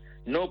traffic lights.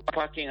 No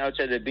parking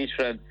outside the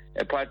beachfront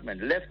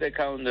apartment. Left the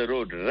car on the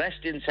road.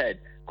 Rushed inside.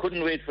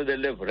 Couldn't wait for the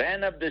lift.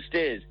 Ran up the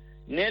stairs.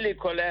 Nearly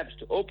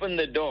collapsed. Opened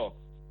the door.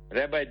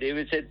 Rabbi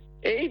David said,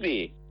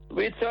 Avi,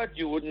 we thought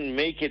you wouldn't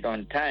make it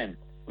on time.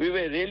 We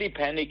were really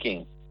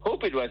panicking.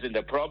 Hope it wasn't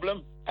a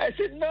problem. I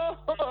said, no,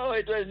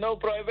 it was no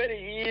problem.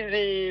 Very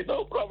easy.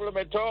 No problem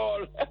at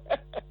all.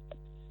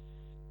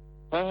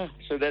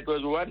 So that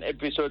was one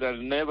episode I'll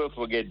never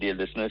forget, dear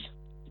listeners.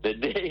 The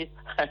day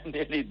I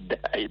nearly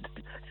died.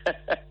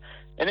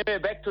 Anyway,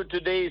 back to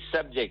today's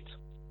subject.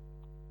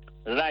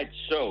 Right,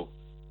 so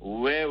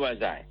where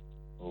was I?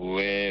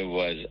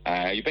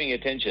 Are you paying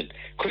attention?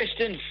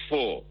 Question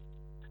 4.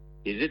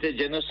 Is it a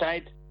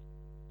genocide?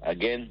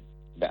 Again,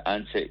 the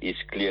answer is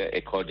clear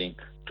according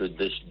to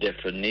this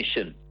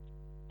definition.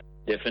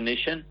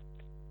 Definition?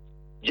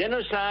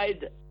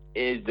 Genocide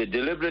is the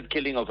deliberate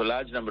killing of a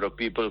large number of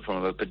people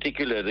from a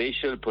particular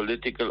racial,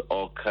 political,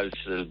 or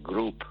cultural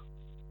group.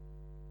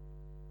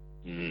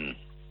 You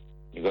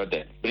got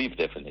that? Brief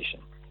definition.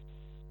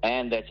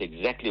 And that's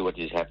exactly what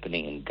is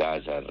happening in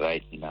Gaza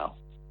right now.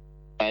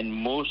 And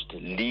most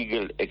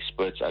legal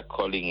experts are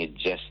calling it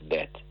just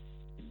that,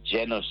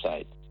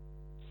 genocide.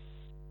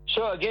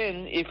 So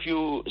again, if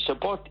you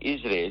support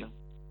Israel,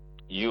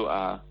 you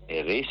are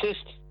a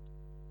racist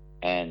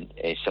and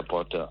a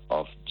supporter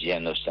of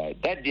genocide.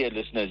 That, dear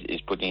listeners,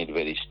 is putting it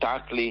very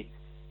starkly,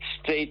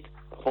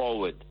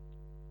 straightforward.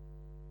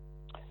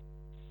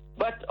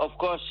 But, of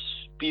course,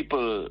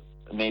 people,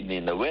 mainly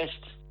in the West,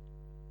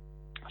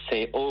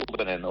 say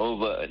over and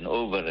over and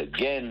over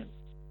again,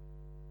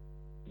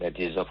 that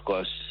is, of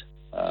course,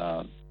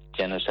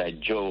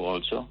 Genocide Joe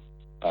also,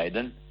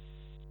 Biden,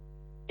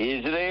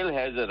 Israel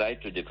has a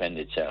right to defend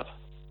itself.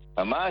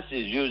 Hamas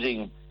is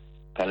using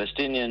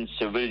Palestinian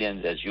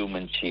civilians as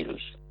human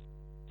shields.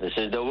 This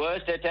is the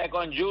worst attack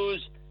on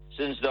Jews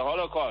since the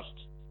Holocaust.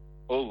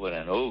 Over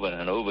and over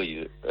and over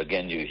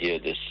again you hear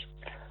this.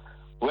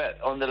 Well,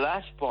 on the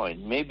last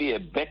point, maybe a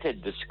better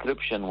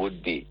description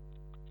would be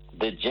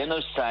the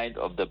genocide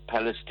of the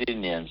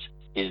Palestinians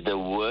is the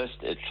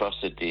worst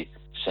atrocity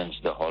since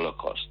the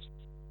Holocaust.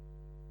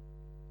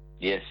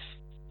 Yes,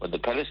 what the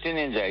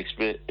Palestinians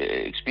are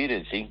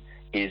experiencing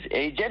is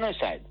a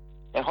genocide,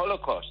 a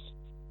Holocaust.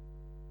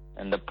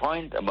 And the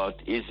point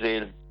about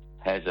Israel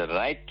has a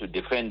right to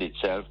defend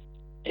itself.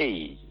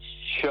 Hey,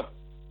 sure,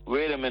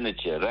 wait a minute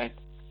here, right?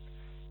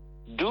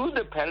 Do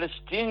the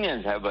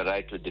Palestinians have a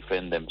right to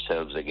defend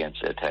themselves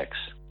against attacks?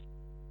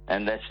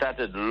 And that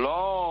started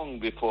long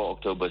before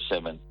October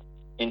 7th.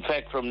 In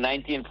fact, from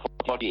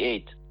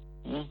 1948.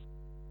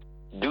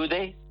 Do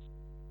they?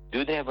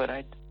 Do they have a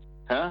right?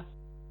 Huh?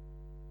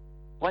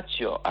 What's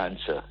your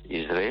answer,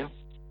 Israel?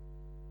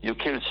 You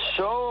killed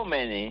so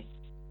many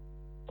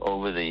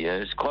over the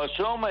years, caused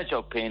so much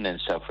of pain and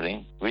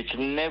suffering, which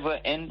never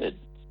ended.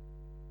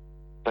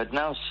 But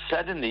now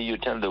suddenly you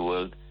tell the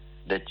world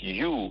that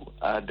you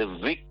are the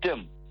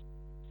victim.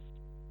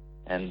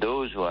 And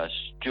those who are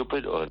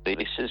stupid or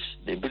racist,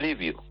 they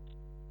believe you.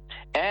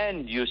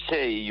 And you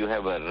say you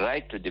have a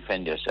right to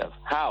defend yourself.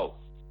 How?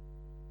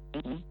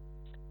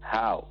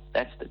 How?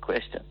 That's the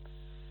question.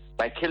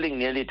 By killing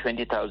nearly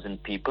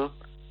 20,000 people,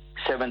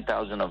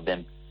 7,000 of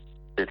them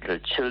little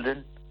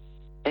children,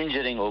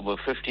 injuring over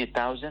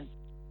 50,000?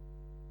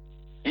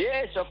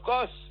 Yes, of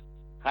course.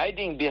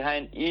 Hiding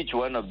behind each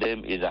one of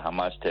them is a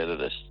Hamas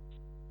terrorist.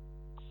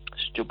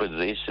 Stupid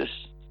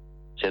racists,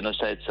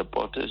 genocide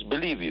supporters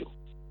believe you.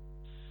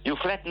 You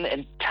flatten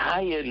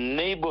entire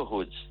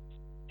neighborhoods,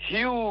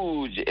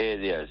 huge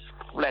areas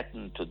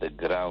flattened to the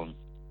ground.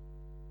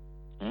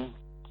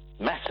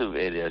 Massive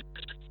areas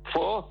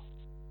for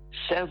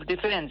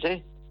self-defense,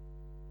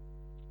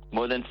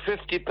 More than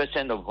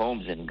 50% of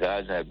homes in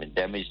Gaza have been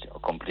damaged or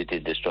completely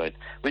destroyed,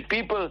 with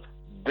people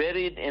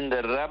buried in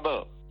the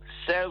rubble.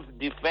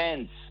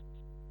 Self-defense.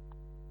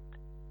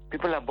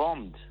 People are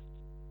bombed.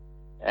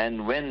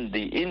 And when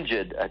the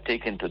injured are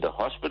taken to the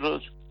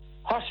hospitals,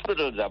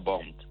 hospitals are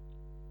bombed.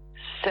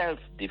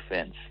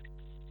 Self-defense.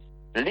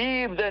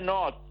 Leave the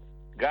north,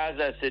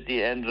 Gaza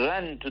City, and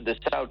run to the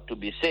south to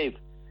be safe.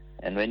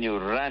 And when you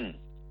run,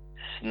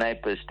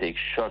 snipers take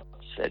shots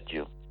at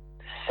you.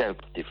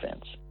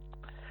 Self-defense.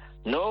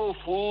 No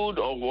food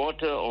or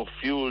water or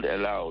fuel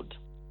allowed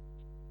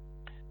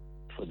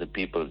for the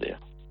people there.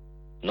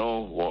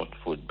 No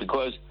food,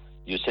 because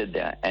you said they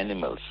are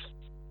animals.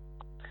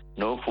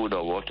 no food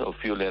or water or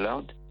fuel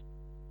allowed.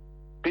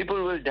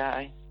 People will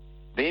die.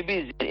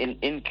 Babies in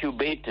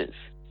incubators.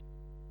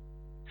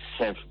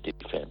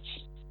 Self-defense.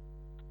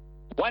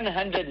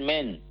 100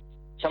 men,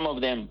 some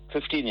of them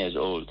 15 years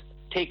old,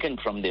 taken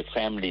from their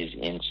families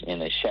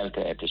in a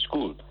shelter at a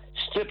school,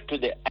 stripped to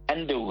their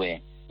underwear,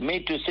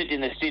 made to sit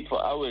in the street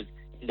for hours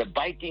in the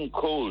biting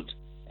cold,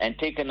 and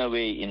taken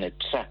away in a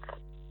truck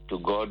to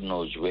God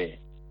knows where.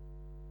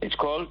 It's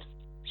called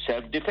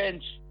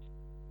self-defense.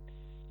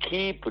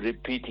 Keep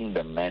repeating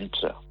the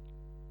mantra.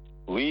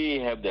 We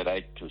have the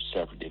right to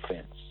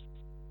self-defense.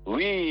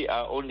 We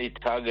are only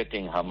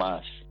targeting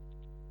Hamas.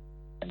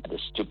 And the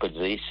stupid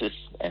racists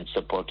and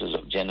supporters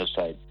of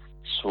genocide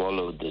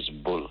swallow this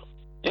bull.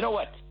 You know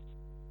what?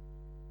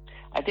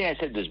 I think I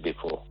said this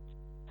before.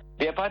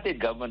 The apartheid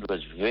government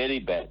was very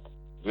bad,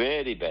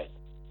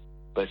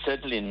 but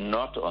certainly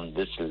not on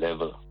this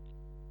level.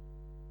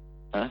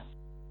 Huh?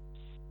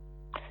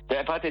 The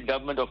apartheid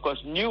government, of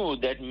course, knew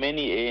that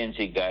many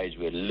ANC guys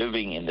were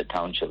living in the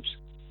townships,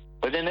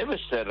 but they never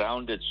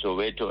surrounded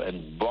Soweto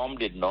and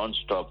bombed it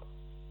non-stop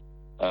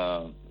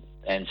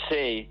and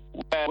say,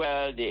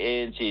 well, the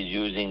ANC is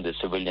using the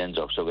civilians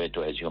of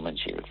Soweto as human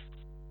shields.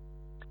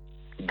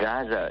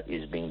 Gaza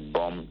is being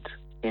bombed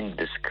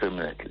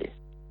indiscriminately,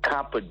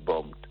 carpet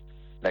bombed,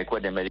 like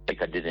what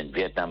America did in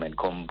Vietnam and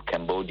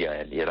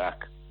Cambodia and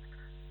Iraq.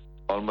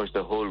 Almost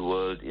the whole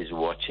world is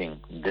watching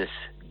this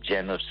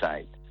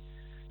genocide.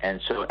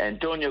 And so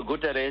Antonio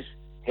Guterres,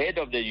 head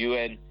of the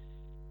UN,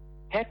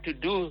 had to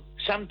do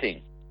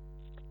something.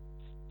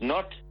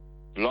 Not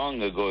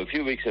long ago, a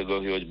few weeks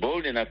ago, he was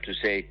bold enough to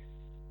say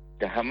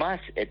the Hamas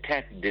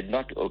attack did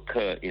not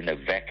occur in a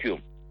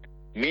vacuum,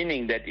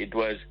 meaning that it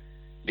was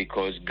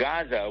because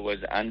Gaza was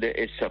under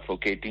a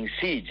suffocating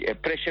siege, a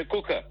pressure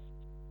cooker.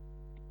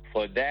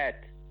 For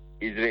that,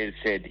 Israel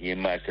said he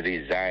must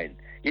resign.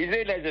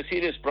 Israel has a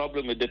serious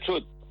problem with the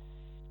truth,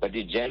 but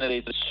it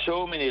generates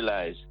so many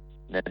lies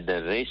that the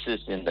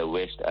racists in the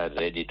West are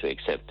ready to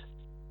accept.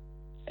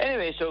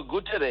 Anyway, so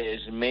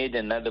Guterres made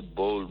another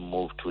bold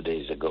move 2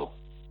 days ago.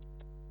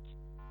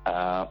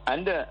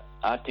 Under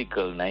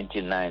Article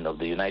 99 of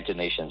the United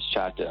Nations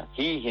Charter,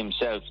 he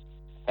himself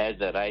has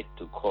the right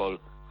to call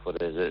for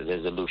a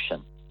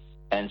resolution.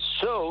 And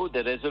so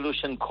the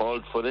resolution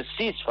called for a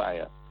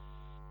ceasefire.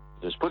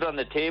 It was put on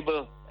the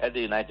table at the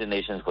United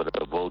Nations for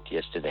a vote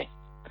yesterday.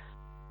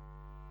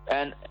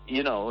 And,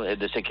 you know, at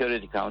the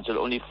Security Council,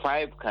 only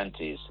 5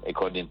 countries,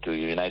 according to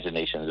United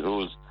Nations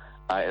rules,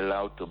 are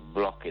allowed to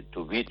block it,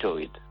 to veto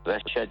it.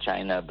 Russia,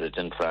 China,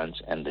 Britain,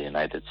 France, and the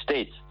United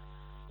States.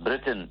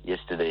 Britain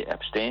yesterday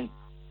abstained.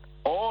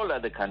 All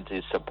other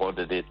countries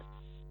supported it.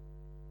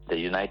 The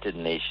United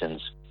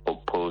Nations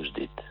opposed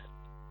it.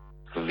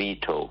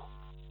 Veto.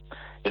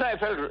 You know, I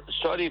felt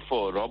sorry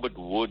for Robert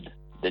Wood,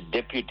 the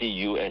deputy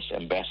U.S.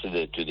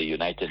 ambassador to the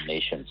United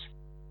Nations.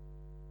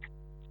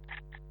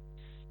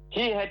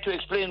 He had to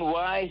explain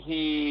why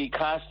he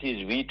cast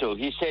his veto.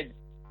 He said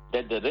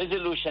that the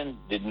resolution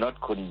did not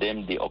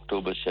condemn the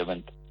October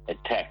 7th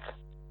attack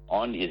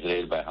on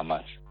Israel by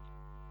Hamas.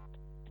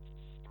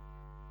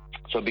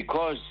 So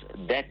because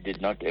that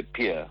did not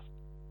appear,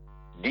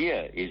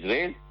 dear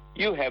Israel,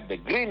 you have the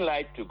green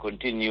light to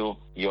continue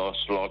your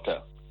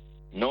slaughter.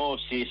 No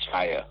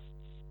ceasefire.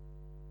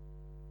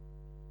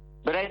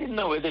 But I didn't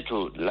know whether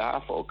to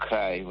laugh or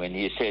cry when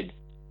he said,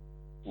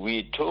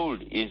 we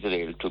told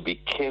Israel to be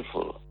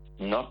careful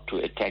not to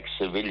attack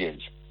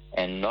civilians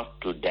and not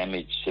to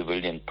damage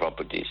civilian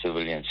property,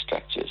 civilian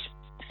structures.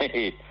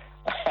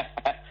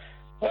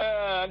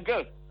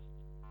 Uncle,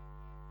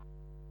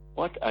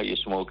 what are you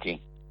smoking?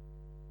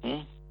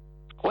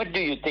 What do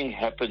you think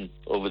happened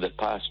over the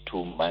past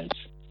 2 months?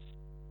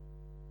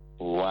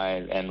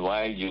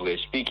 While you were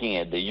speaking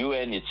at the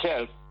UN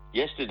itself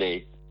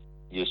yesterday,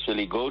 you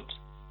silly goat,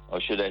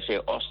 or should I say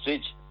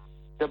ostrich,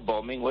 the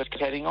bombing was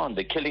carrying on,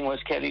 the killing was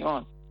carrying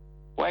on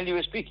while you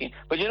were speaking.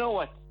 But you know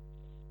what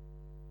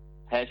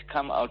has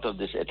come out of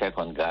this attack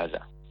on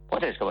Gaza?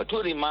 What has come out?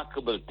 2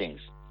 remarkable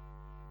things.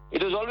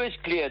 It was always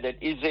clear that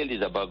Israel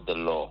is above the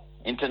law.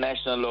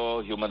 International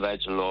law, human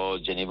rights law,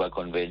 Geneva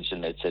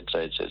Convention,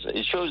 etc., etc.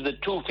 It shows the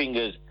 2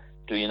 fingers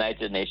to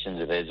United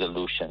Nations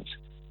resolutions.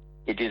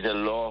 It is a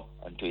law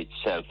unto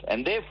itself,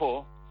 and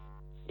therefore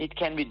it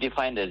can be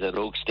defined as a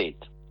rogue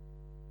state.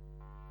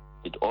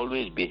 It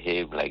always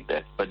behaved like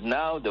that. But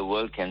now the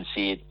world can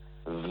see it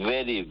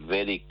very,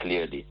 very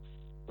clearly,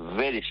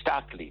 very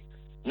starkly.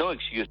 No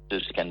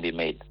excuses can be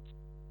made.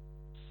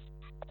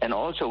 And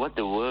also what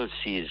the world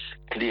sees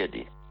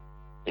clearly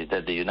is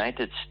that the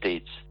United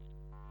States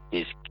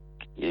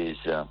is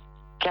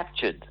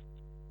captured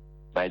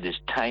by this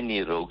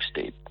tiny rogue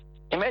state.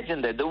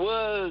 Imagine that the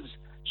world's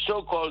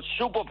so-called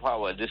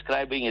superpower,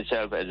 describing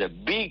itself as a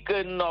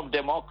beacon of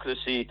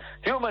democracy,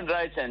 human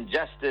rights and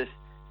justice,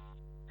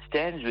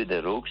 stands with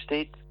a rogue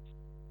state,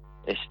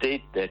 a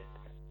state that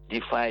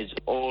defies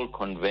all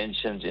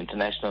conventions,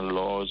 international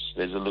laws,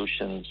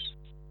 resolutions.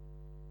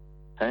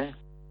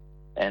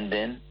 And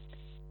then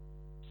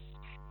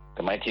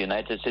the mighty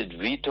United States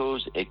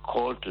vetoes a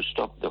call to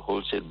stop the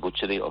wholesale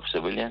butchery of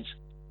civilians.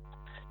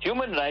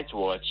 Human Rights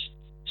Watch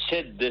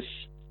said this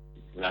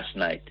last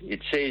night.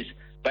 It says,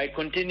 by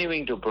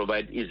continuing to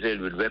provide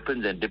Israel with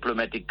weapons and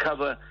diplomatic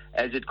cover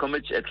as it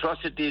commits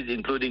atrocities,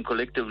 including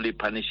collectively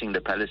punishing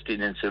the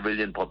Palestinian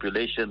civilian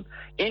population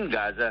in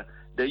Gaza,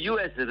 the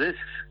U.S. risks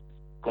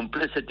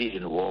complicity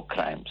in war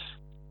crimes.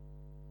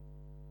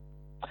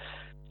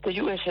 The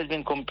U.S. has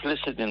been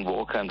complicit in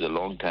war crimes a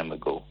long time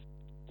ago.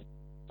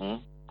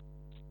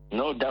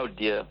 No doubt,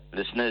 dear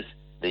listeners,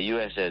 the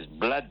U.S. has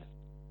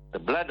the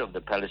blood of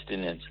the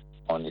Palestinians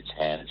on its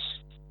hands.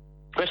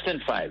 Question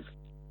 5.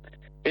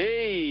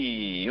 Hey,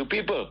 you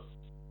people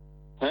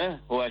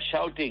who are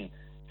shouting,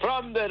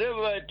 from the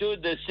river to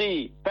the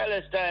sea,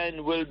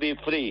 Palestine will be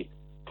free.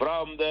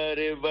 From the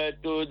river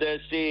to the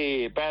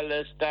sea,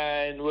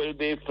 Palestine will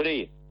be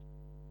free.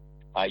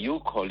 Are you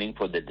calling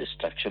for the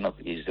destruction of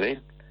Israel?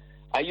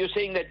 Are you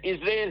saying that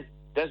Israel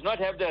does not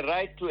have the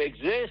right to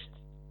exist?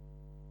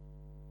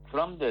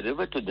 From the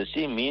river to the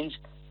sea means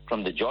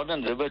from the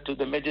Jordan River to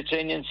the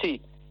Mediterranean Sea.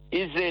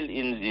 Israel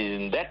is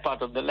in that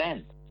part of the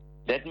land.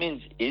 That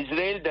means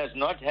Israel does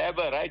not have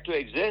a right to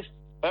exist?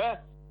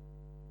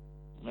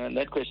 And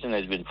that question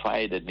has been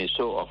fired at me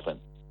so often.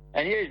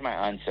 And here is my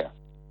answer.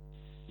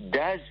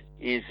 Does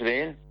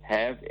Israel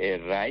have a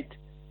right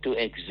to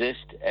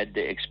exist at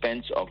the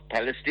expense of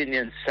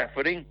Palestinian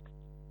suffering?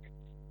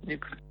 You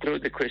could throw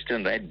the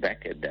question right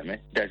back at them.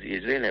 Does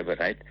Israel have a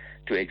right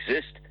to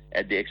exist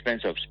at the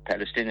expense of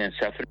Palestinian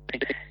suffering?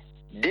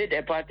 Did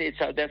apartheid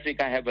South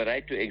Africa have a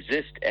right to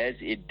exist as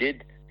it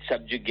did,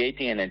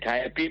 subjugating an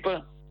entire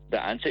people?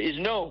 The answer is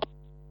no.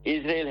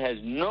 Israel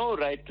has no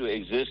right to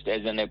exist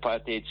as an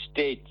apartheid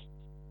state.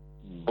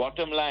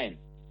 Bottom line,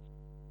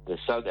 the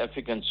South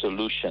African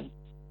solution,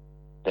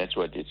 that's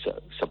what it's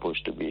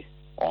supposed to be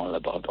all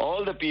about.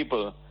 All the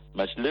people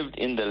must live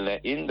in the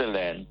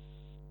land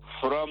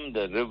from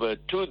the river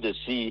to the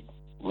sea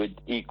with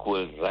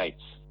equal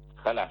rights.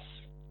 Khalas.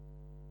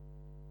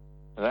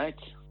 Right?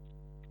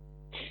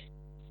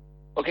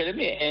 Okay, let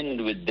me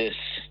end with this.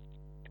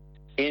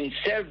 In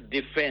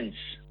self-defense,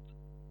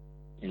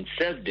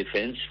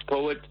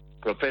 poet,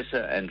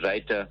 professor, and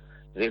writer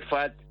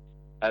Rifat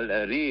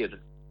Al-Arir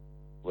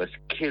was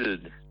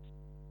killed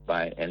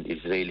by an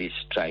Israeli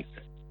strike.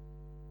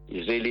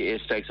 Israeli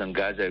airstrikes on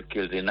Gaza have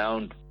killed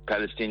renowned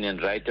Palestinian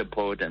writer,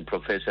 poet, and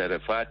professor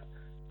Rifat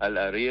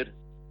Al-Arir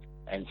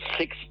and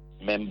 6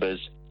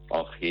 members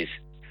of his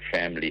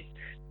family.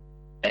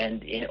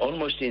 And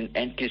almost in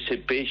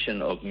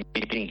anticipation of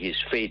meeting his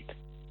fate,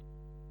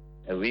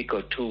 a week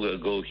or 2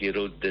 ago, he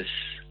wrote this.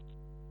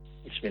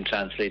 It's been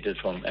translated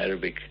from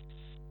Arabic.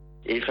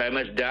 If I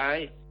must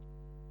die,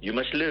 you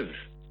must live.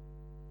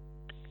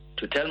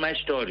 To tell my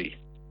story,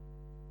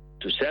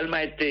 to sell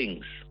my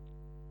things,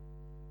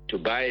 to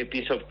buy a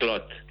piece of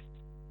cloth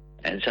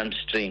and some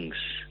strings.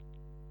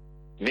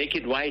 Make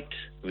it white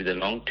with a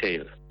long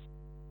tail,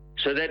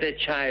 so that a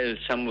child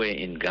somewhere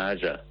in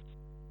Gaza,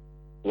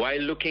 while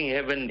looking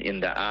heaven in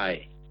the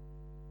eye,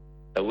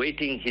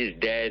 awaiting his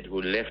dad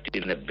who left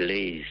in a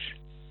blaze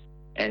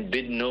and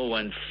bid no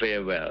one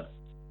farewell,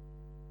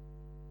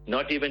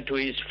 not even to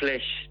his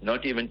flesh,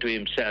 not even to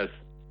himself,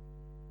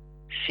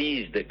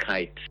 sees the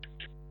kite,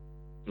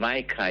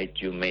 my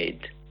kite you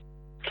made,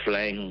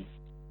 flying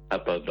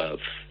up above,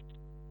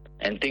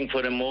 and think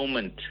for a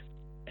moment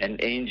an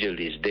angel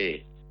is there,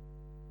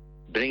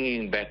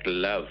 bringing back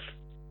love.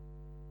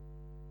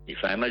 If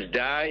I must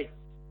die,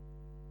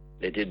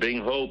 let it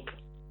bring hope.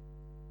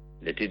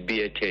 Let it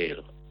be a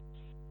tale.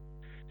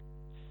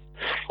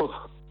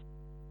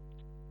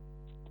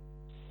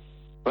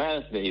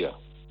 Well, there you are.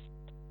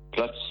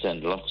 Lots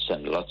and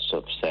lots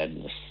of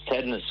sadness.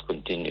 Sadness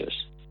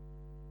continues.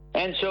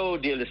 And so,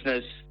 dear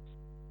listeners,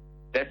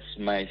 that's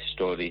my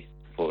story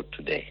for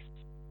today.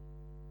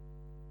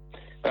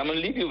 I'm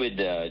going to leave you with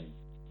a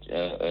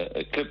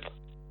clip.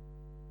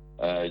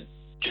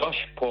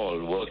 Josh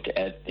Paul worked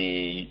at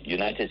the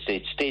United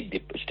States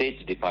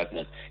State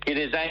Department. He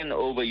resigned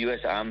over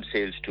U.S. arms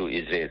sales to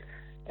Israel.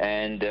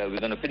 And we're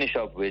going to finish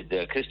off with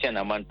Christian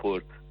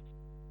Amanpour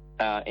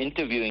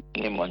interviewing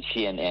him on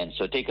CNN.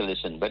 So take a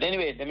listen. But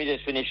anyway, let me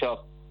just finish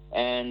off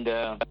and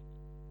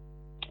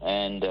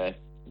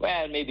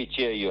well, maybe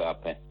cheer you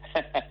up.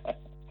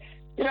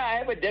 You know, I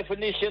have a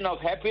definition of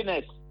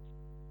happiness.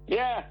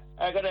 Yeah,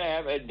 I got to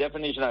have a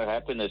definition of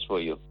happiness for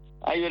you.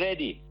 Are you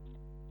ready?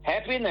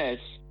 Happiness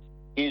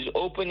is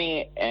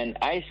opening an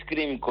ice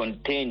cream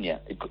container.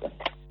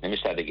 Let me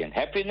start again.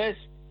 Happiness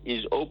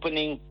is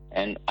opening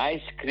an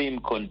ice cream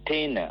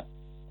container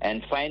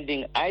and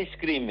finding ice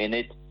cream in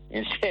it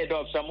instead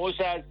of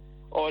samosas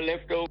or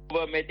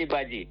leftover meti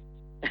bhaji.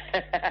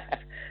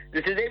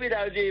 This is David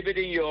Dawjee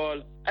bidding you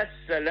all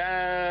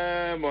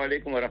Assalamu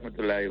alaikum wa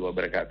rahmatullahi wa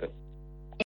barakatuh.